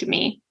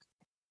splenectomy.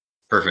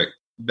 Perfect.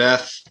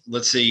 Beth,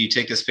 let's say you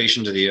take this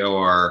patient to the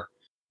OR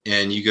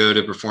and you go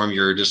to perform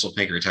your distal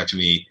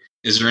pancreatectomy.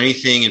 Is there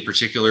anything in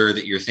particular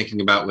that you're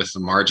thinking about with the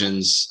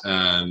margins,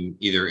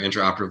 either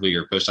intraoperatively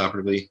or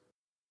postoperatively?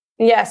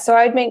 Yes, so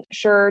I'd make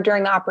sure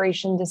during the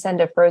operation to send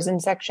a frozen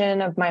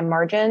section of my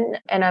margin,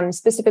 and I'm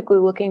specifically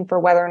looking for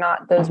whether or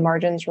not those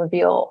margins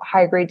reveal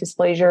high-grade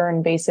dysplasia or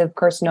invasive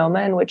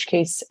carcinoma, in which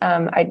case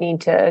I'd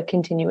need to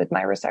continue with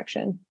my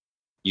resection.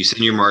 You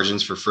send your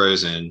margins for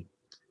frozen.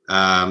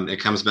 It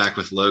comes back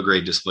with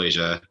low-grade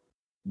dysplasia.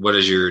 What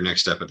is your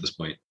next step at this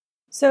point?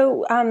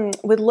 So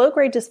with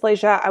low-grade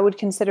dysplasia, I would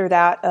consider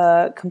that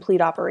a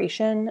complete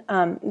operation.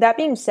 That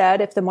being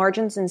said, if the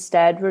margins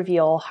instead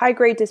reveal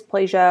high-grade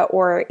dysplasia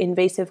or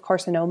invasive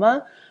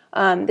carcinoma,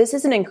 this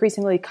is an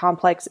increasingly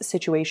complex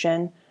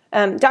situation.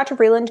 Dr.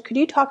 Vreeland, could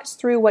you talk us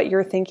through what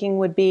your thinking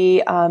would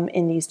be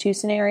in these two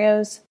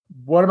scenarios?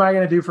 What am I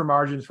going to do for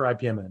margins for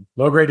IPMN?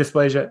 Low-grade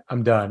dysplasia,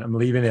 I'm done. I'm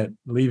leaving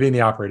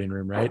the operating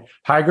room, right?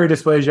 High-grade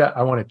dysplasia,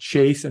 I want to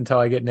chase until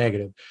I get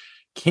negative.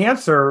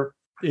 Cancer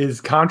is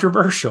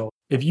controversial.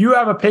 If you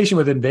have a patient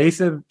with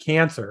invasive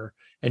cancer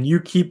and you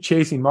keep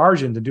chasing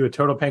margins and do a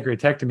total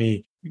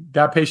pancreatectomy,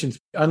 that patient's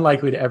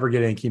unlikely to ever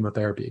get any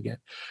chemotherapy again.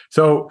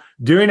 So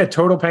doing a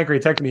total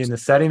pancreatectomy in the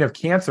setting of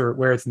cancer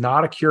where it's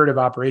not a curative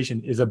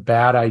operation is a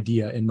bad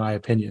idea, in my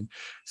opinion.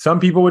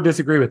 Some people would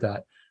disagree with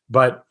that,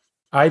 but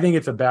I think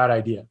it's a bad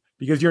idea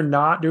because you're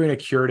not doing a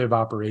curative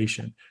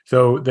operation.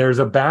 So there's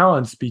a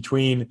balance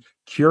between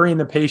curing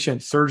the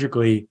patient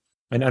surgically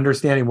and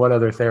understanding what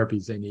other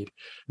therapies they need.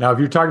 Now, if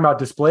you're talking about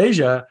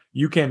dysplasia,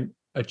 you can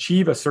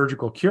achieve a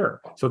surgical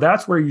cure. So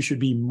that's where you should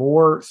be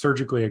more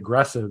surgically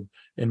aggressive,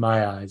 in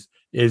my eyes,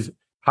 is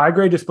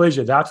high-grade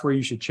dysplasia. That's where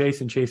you should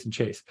chase and chase and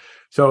chase.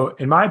 So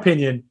in my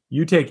opinion,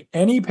 you take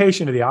any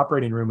patient to the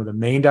operating room with a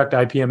main duct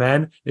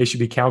IPMN, they should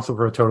be counseled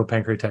for a total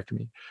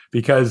pancreatectomy.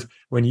 Because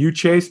when you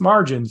chase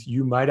margins,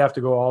 you might have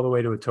to go all the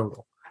way to a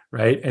total,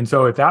 right? And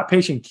so if that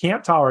patient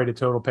can't tolerate a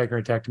total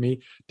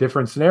pancreatectomy,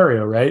 different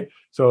scenario, right?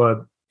 So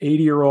a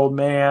 80-year-old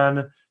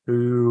man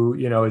who,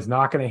 is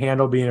not going to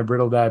handle being a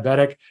brittle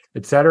diabetic,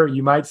 et cetera,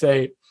 you might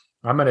say,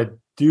 I'm going to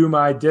do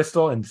my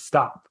distal and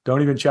stop.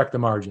 Don't even check the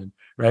margin,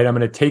 right? I'm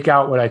going to take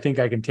out what I think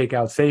I can take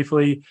out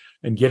safely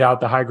and get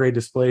out the high-grade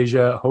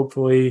dysplasia,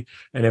 hopefully.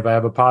 And if I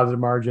have a positive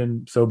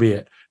margin, so be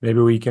it. Maybe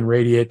we can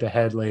radiate the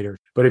head later.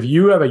 But if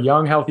you have a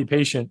young, healthy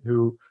patient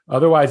who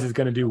otherwise is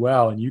going to do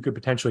well and you could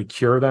potentially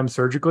cure them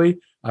surgically,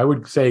 I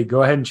would say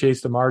go ahead and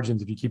chase the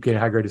margins if you keep getting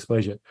high-grade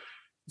dysplasia.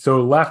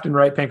 So left and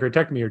right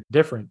pancreatectomy are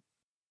different.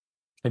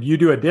 If you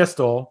do a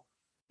distal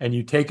and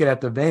you take it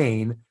at the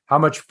vein, how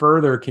much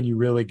further can you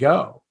really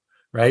go,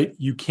 right?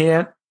 You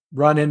can't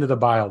run into the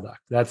bile duct.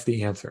 That's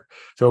the answer.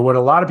 So what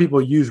a lot of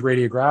people use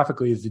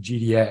radiographically is the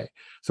GDA.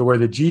 So where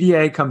the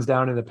GDA comes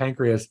down in the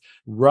pancreas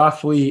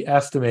roughly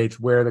estimates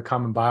where the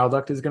common bile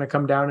duct is going to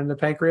come down in the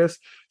pancreas.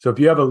 So if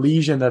you have a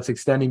lesion that's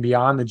extending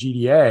beyond the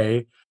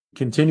GDA,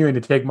 continuing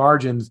to take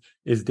margins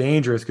is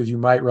dangerous because you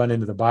might run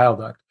into the bile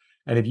duct.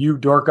 And if you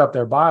dork up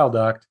their bile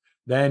duct,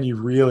 then you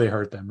really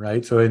hurt them,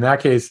 right? So in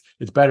that case,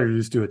 it's better to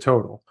just do a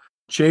total.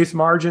 Chase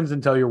margins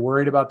until you're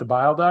worried about the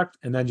bile duct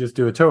and then just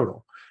do a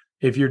total.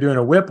 If you're doing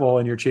a Whipple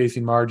and you're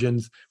chasing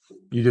margins,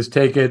 you just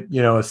take it,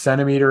 a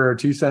centimeter or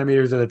 2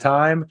 centimeters at a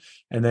time,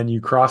 and then you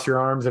cross your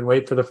arms and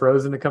wait for the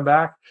frozen to come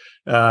back.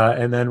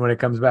 And then when it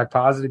comes back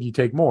positive, you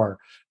take more.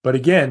 But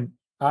again,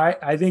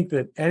 I think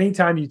that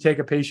anytime you take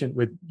a patient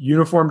with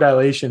uniform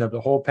dilation of the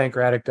whole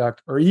pancreatic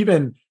duct, or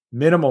even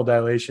minimal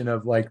dilation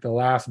of like the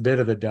last bit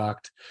of the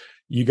duct,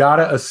 you got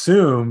to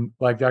assume,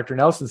 like Dr.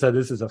 Nelson said,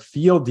 this is a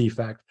field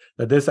defect,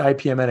 that this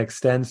IPMN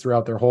extends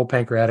throughout their whole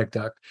pancreatic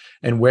duct.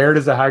 And where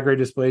does the high-grade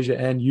dysplasia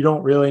end? You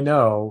don't really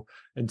know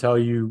until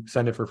you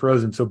send it for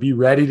frozen. So be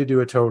ready to do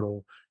a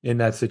total in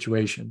that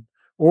situation.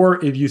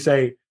 Or if you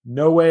say,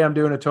 no way I'm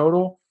doing a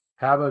total,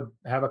 have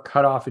a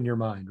cutoff in your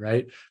mind,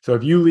 right? So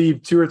if you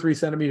leave 2 or 3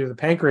 centimeters of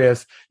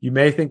pancreas, you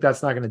may think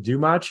that's not going to do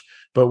much,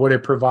 but what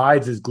it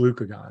provides is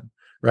glucagon,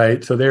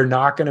 right? So they're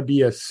not going to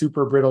be a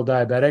super brittle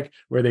diabetic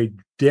where they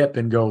dip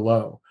and go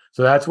low.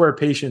 So that's where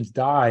patients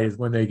die, is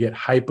when they get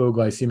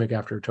hypoglycemic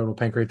after a total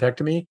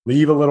pancreatectomy.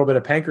 Leave a little bit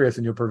of pancreas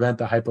and you'll prevent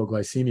the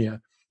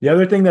hypoglycemia. The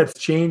other thing that's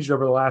changed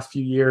over the last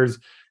few years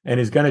and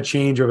is going to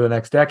change over the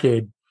next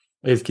decade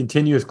is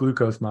continuous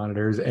glucose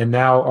monitors. And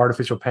now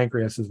artificial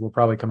pancreases will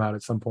probably come out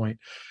at some point.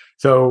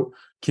 So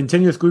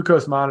continuous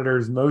glucose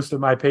monitors, most of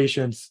my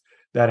patients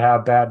that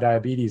have bad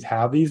diabetes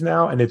have these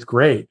now, and it's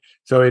great.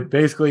 So it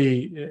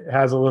basically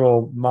has a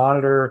little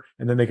monitor,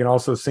 and then they can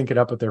also sync it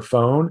up with their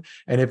phone.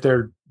 And if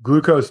their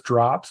glucose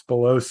drops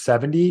below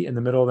 70 in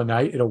the middle of the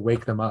night, it'll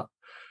wake them up.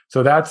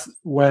 So that's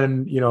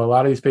when, a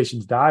lot of these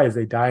patients die, is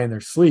they die in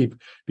their sleep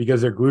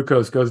because their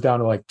glucose goes down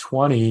to like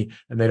 20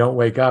 and they don't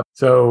wake up.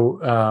 So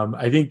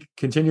I think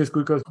continuous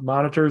glucose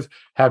monitors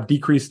have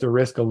decreased the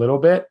risk a little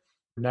bit.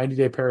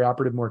 90-day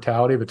perioperative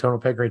mortality of a total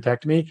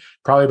pancreatectomy,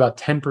 probably about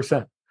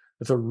 10%.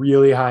 That's a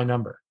really high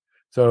number.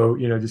 So,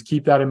 just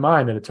keep that in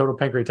mind, that a total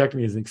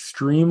pancreatectomy is an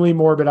extremely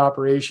morbid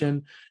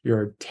operation.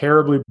 You're a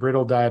terribly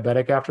brittle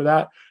diabetic after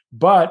that.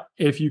 But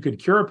if you could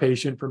cure a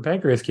patient from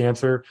pancreas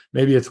cancer,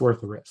 maybe it's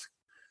worth the risk.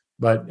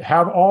 But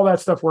have all that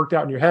stuff worked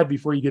out in your head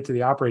before you get to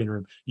the operating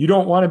room. You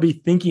don't want to be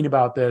thinking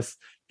about this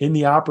in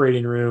the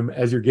operating room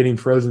as you're getting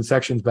frozen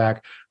sections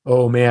back.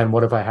 Oh man,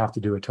 what if I have to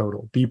do a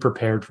total? Be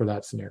prepared for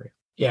that scenario.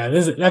 Yeah,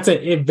 that's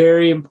a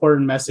very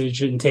important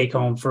message and take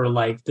home for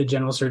like the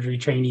general surgery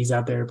trainees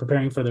out there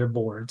preparing for their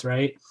boards,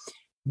 right?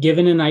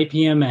 Given an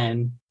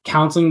IPMN,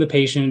 counseling the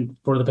patient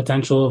for the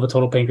potential of a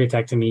total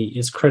pancreatectomy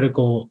is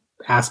critical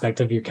aspect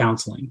of your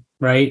counseling,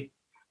 right?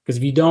 Because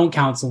if you don't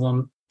counsel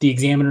them, the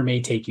examiner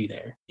may take you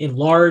there. In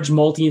large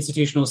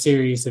multi-institutional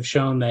series have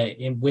shown that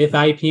with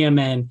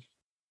IPMN,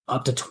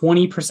 up to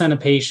 20% of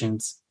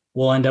patients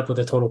will end up with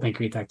a total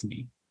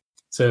pancreatectomy.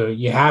 So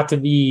they have to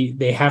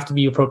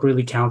be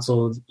appropriately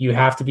counseled. You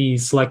have to be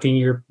selecting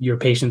your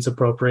patients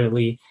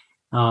appropriately.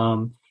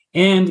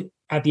 And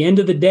at the end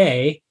of the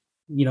day,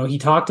 Tim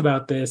talked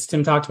about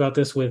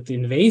this with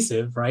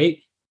invasive, right?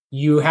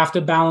 You have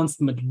to balance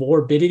the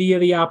morbidity of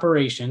the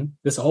operation.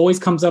 This always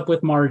comes up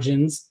with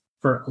margins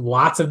for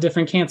lots of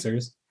different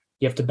cancers.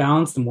 You have to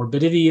balance the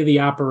morbidity of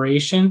the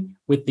operation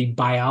with the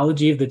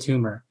biology of the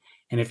tumor.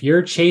 And if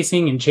you're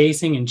chasing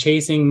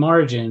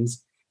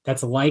margins,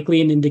 that's likely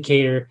an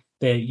indicator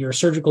that your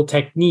surgical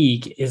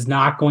technique is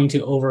not going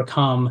to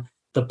overcome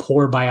the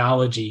poor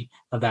biology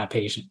of that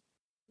patient.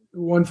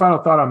 One final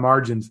thought on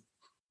margins.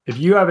 If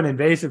you have an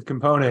invasive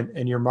component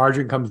and your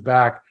margin comes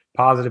back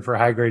positive for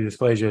high-grade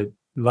dysplasia,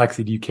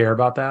 Lexi, do you care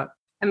about that?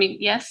 I mean,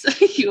 yes,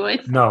 you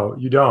would. No,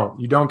 you don't.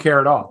 You don't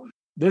care at all.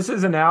 This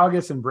is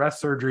analogous in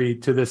breast surgery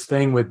to this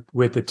thing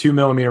with the 2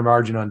 millimeter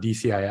margin on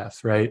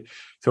DCIS, right?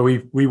 So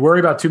we worry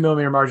about 2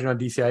 millimeter margin on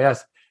DCIS,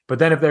 but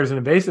then if there's an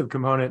invasive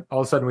component,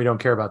 all of a sudden we don't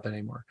care about that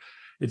anymore.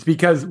 It's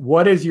because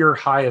what is your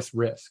highest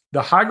risk?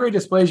 The high-grade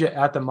dysplasia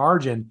at the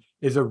margin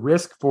is a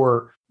risk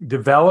for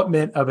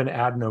development of an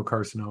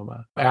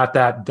adenocarcinoma at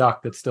that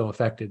duct that's still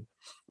affected.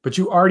 But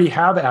you already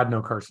have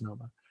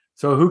adenocarcinoma.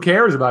 So who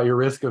cares about your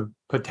risk of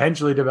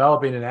potentially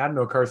developing an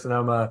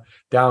adenocarcinoma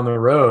down the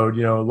road,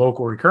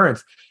 local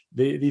recurrence?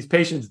 These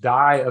patients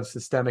die of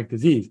systemic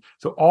disease.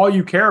 So all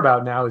you care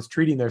about now is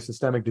treating their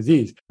systemic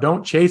disease.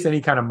 Don't chase any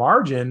kind of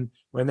margin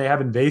when they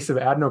have invasive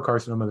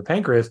adenocarcinoma of the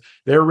pancreas.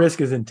 Their risk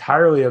is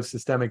entirely of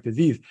systemic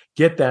disease.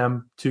 Get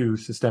them to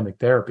systemic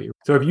therapy.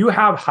 So if you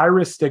have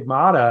high-risk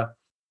stigmata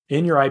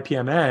in your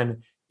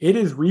IPMN, it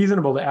is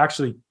reasonable to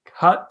actually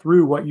cut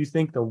through what you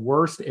think the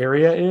worst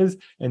area is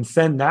and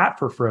send that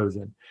for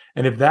frozen.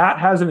 And if that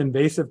has an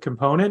invasive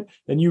component,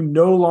 then you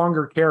no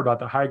longer care about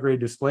the high-grade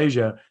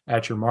dysplasia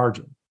at your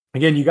margin.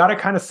 Again, you got to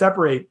kind of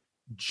separate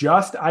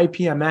just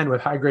IPMN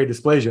with high-grade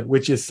dysplasia,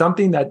 which is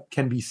something that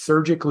can be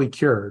surgically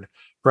cured,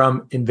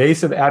 from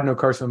invasive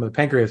adenocarcinoma of the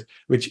pancreas,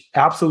 which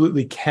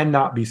absolutely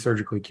cannot be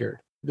surgically cured.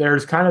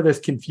 There's kind of this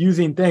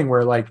confusing thing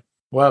where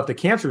if the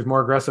cancer is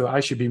more aggressive, I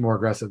should be more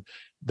aggressive.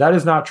 That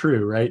is not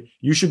true, right?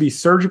 You should be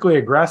surgically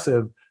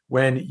aggressive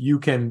when you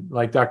can,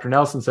 like Dr.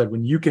 Nelson said,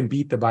 when you can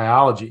beat the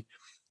biology.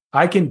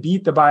 I can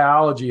beat the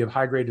biology of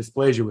high-grade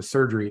dysplasia with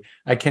surgery.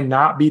 I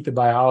cannot beat the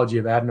biology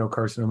of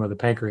adenocarcinoma of the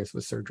pancreas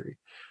with surgery.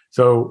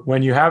 So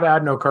when you have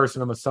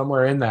adenocarcinoma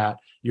somewhere in that,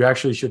 you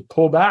actually should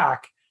pull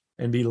back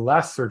and be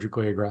less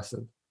surgically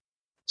aggressive.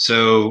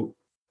 So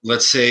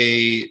let's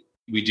say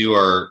we do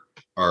our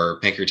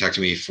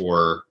pancreatectomy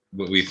for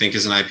what we think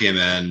is an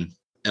IPMN,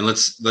 and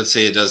let's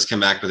say it does come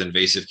back with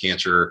invasive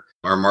cancer.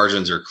 Our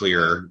margins are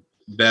clear.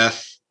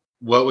 Beth,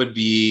 what would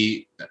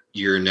be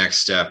your next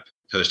step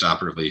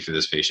post-operatively for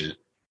this patient?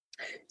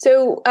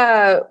 So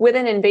with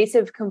an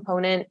invasive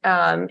component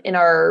in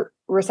our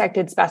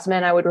resected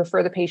specimen, I would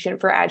refer the patient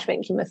for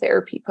adjuvant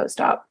chemotherapy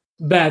post-op.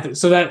 Beth,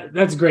 so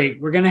that's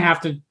great. We're going to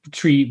have to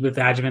treat with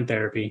adjuvant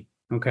therapy.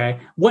 Okay.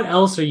 What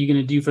else are you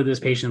going to do for this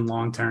patient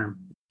long-term?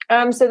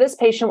 So this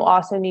patient will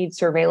also need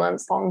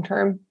surveillance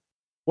long-term.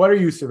 What are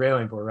you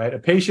surveilling for, right? A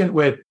patient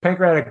with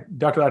pancreatic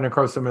ductal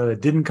adenocarcinoma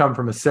that didn't come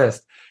from a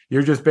cyst,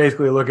 you're just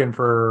basically looking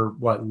for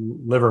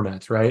liver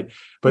mets, right?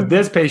 But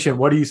this patient,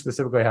 what do you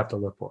specifically have to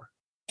look for?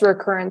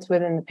 Recurrence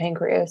within the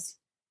pancreas.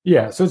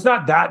 Yeah. So it's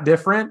not that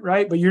different,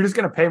 right? But you're just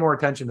going to pay more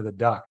attention to the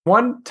duct.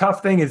 One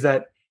tough thing is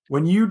that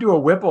when you do a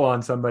Whipple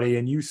on somebody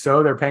and you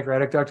sew their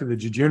pancreatic duct to the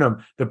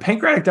jejunum, the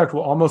pancreatic duct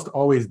will almost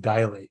always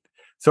dilate.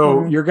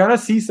 So you're going to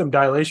see some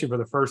dilation for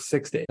the first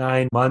 6 to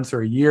 9 months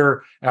or a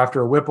year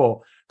after a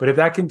Whipple. But if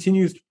that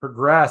continues to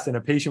progress in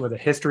a patient with a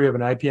history of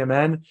an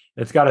IPMN,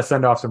 it's got to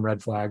send off some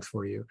red flags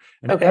for you.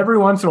 And every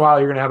once in a while,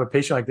 you're going to have a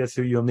patient like this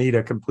who you'll need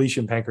a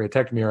completion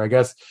pancreatectomy, or I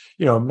guess,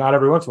 not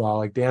every once in a while,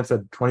 like Dan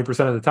said,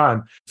 20% of the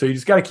time. So you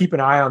just got to keep an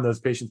eye on those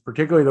patients,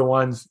 particularly the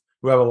ones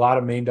who have a lot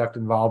of main duct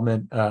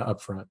involvement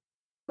up front.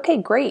 Okay,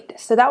 great.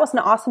 So that was an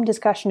awesome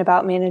discussion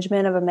about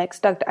management of a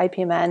mixed duct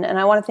IPMN, and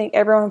I want to thank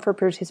everyone for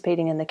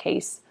participating in the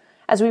case.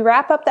 As we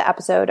wrap up the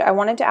episode, I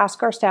wanted to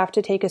ask our staff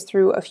to take us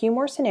through a few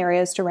more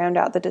scenarios to round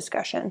out the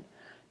discussion.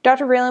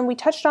 Dr. Vreeland, we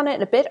touched on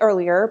it a bit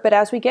earlier, but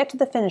as we get to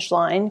the finish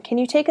line, can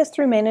you take us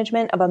through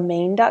management of a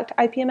main duct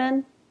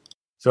IPMN?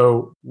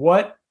 So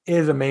what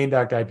is a main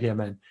duct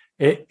IPMN?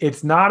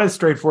 It's not as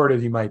straightforward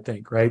as you might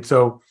think, right?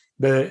 So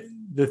the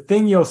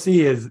thing you'll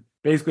see is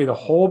basically the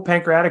whole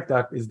pancreatic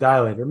duct is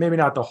dilated, or maybe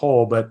not the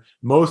whole, but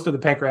most of the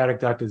pancreatic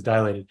duct is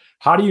dilated.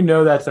 How do you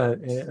know that's a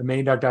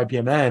main duct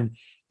IPMN?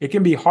 It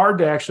can be hard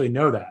to actually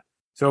know that.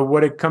 So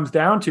what it comes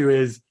down to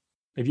is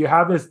if you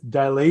have this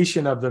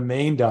dilation of the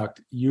main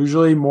duct,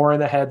 usually more in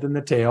the head than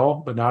the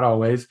tail, but not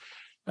always,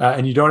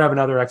 and you don't have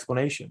another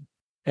explanation.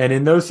 And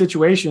in those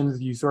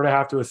situations, you sort of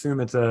have to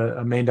assume it's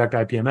a main duct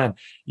IPMN.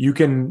 You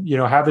can,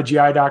 have the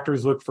GI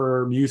doctors look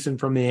for mucin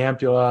from the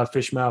ampulla,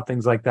 fish mouth,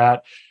 things like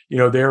that.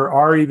 There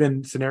are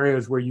even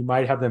scenarios where you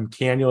might have them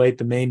cannulate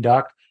the main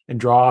duct and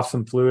draw off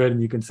some fluid,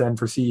 and you can send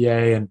for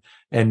CEA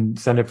and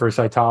send it for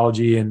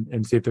cytology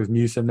and see if there's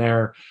mucin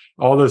there.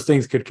 All those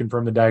things could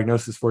confirm the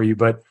diagnosis for you.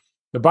 But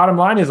the bottom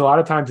line is a lot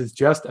of times it's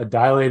just a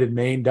dilated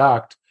main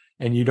duct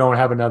and you don't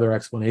have another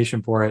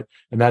explanation for it.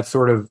 And that's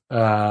sort of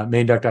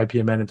main duct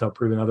IPMN until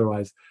proven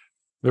otherwise.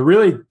 The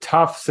really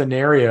tough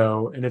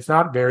scenario, and it's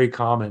not very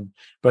common,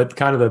 but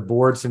kind of the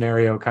board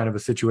scenario kind of a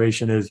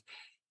situation is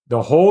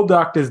the whole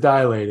duct is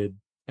dilated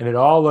and it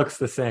all looks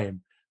the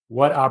same.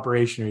 What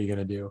operation are you going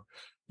to do?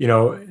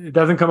 It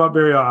doesn't come up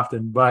very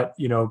often, but,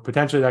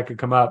 potentially that could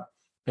come up.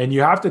 And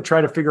you have to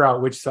try to figure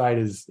out which side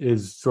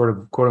is sort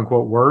of quote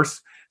unquote worse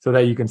so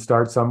that you can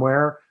start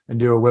somewhere and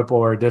do a Whipple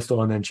or a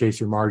distal and then chase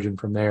your margin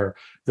from there.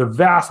 The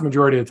vast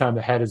majority of the time,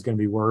 the head is going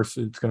to be worse.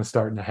 It's going to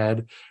start in the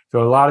head.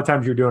 So a lot of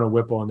times you're doing a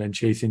Whipple and then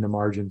chasing the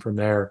margin from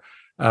there.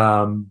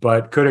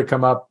 But could it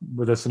come up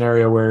with a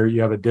scenario where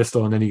you have a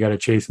distal and then you got to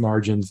chase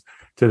margins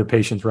to the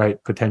patient's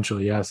right?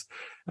 Potentially, yes.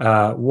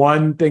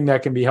 One thing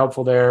that can be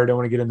helpful there, I don't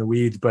want to get in the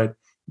weeds, but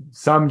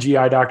some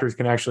GI doctors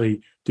can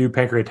actually do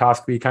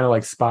pancreatoscopy, kind of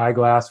like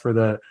spyglass for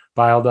the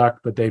bile duct,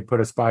 but they put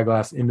a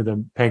spyglass into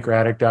the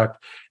pancreatic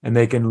duct and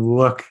they can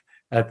look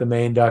at the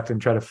main duct and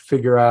try to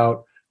figure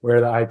out where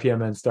the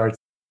IPMN starts.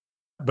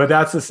 But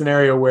that's the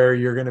scenario where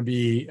you're going to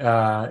be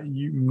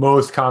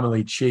most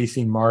commonly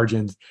chasing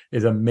margins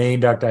is a main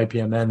duct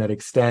IPMN that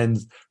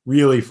extends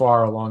really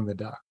far along the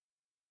duct.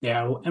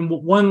 Yeah, and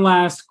one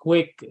last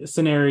quick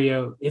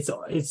scenario. It's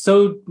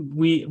so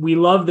we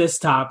love this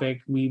topic.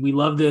 We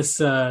love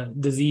this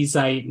disease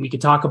site. We could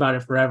talk about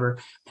it forever.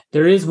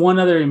 There is one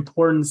other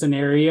important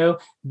scenario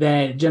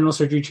that general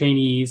surgery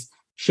trainees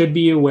should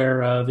be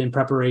aware of in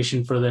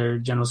preparation for their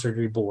general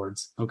surgery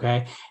boards.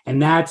 Okay, and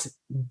that's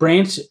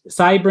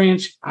side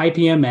branch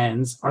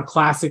IPMNs are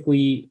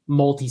classically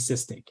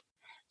multicystic.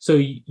 So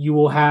you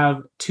will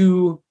have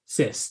two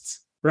cysts.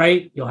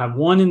 Right? You'll have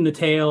one in the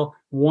tail,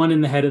 one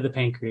in the head of the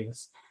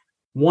pancreas.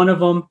 One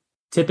of them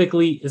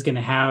typically is going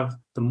to have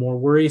the more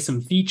worrisome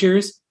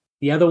features.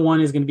 The other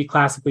one is going to be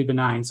classically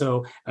benign.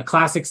 So a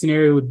classic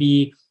scenario would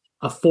be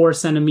a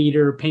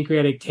 4-centimeter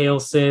pancreatic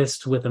tail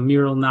cyst with a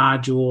mural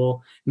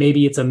nodule.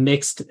 Maybe it's a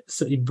mixed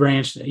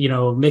branch,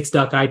 mixed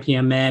duct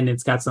IPMN.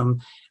 It's got some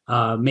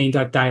main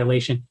duct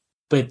dilation,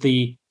 but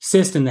the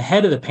cyst in the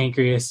head of the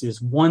pancreas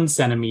is 1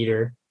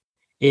 centimeter.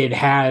 It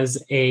has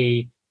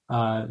a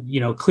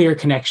clear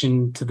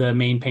connection to the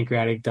main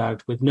pancreatic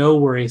duct with no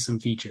worrisome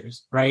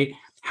features, right?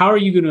 How are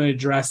you going to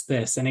address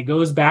this? And it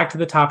goes back to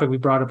the topic we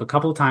brought up a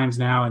couple of times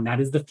now, and that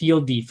is the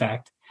field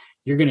defect.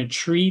 You're going to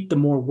treat the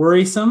more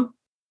worrisome,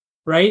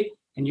 right?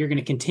 And you're going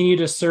to continue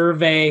to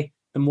survey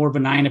the more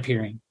benign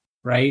appearing,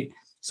 right?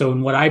 So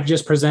in what I've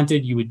just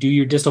presented, you would do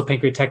your distal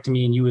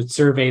pancreatectomy and you would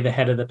survey the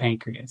head of the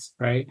pancreas,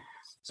 right?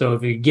 So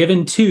if you're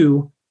given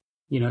two,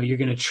 you're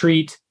going to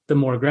treat the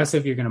more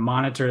aggressive, you're going to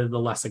monitor the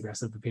less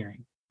aggressive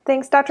appearing.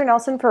 Thanks, Dr.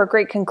 Nelson, for a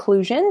great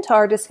conclusion to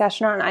our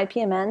discussion on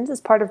IPMNs as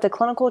part of the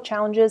Clinical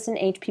Challenges in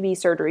HPB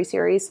Surgery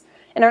series.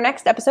 In our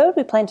next episode,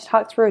 we plan to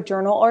talk through a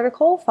journal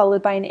article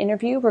followed by an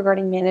interview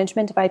regarding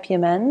management of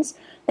IPMNs.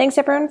 Thanks,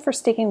 everyone, for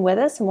sticking with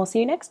us, and we'll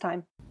see you next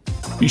time.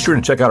 Be sure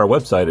to check out our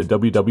website at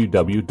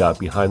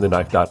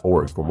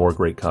www.behindtheknife.org for more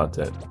great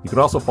content. You can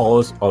also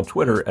follow us on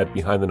Twitter at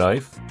Behind the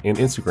Knife and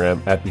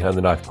Instagram at Behind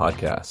the Knife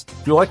Podcast.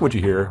 If you like what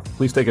you hear,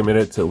 please take a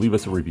minute to leave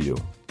us a review.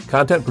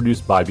 Content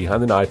produced by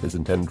Behind the Knife is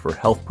intended for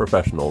health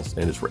professionals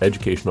and is for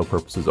educational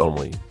purposes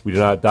only. We do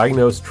not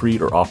diagnose,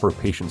 treat, or offer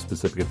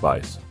patient-specific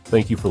advice.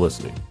 Thank you for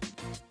listening.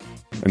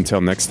 Until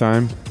next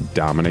time,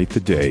 dominate the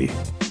day.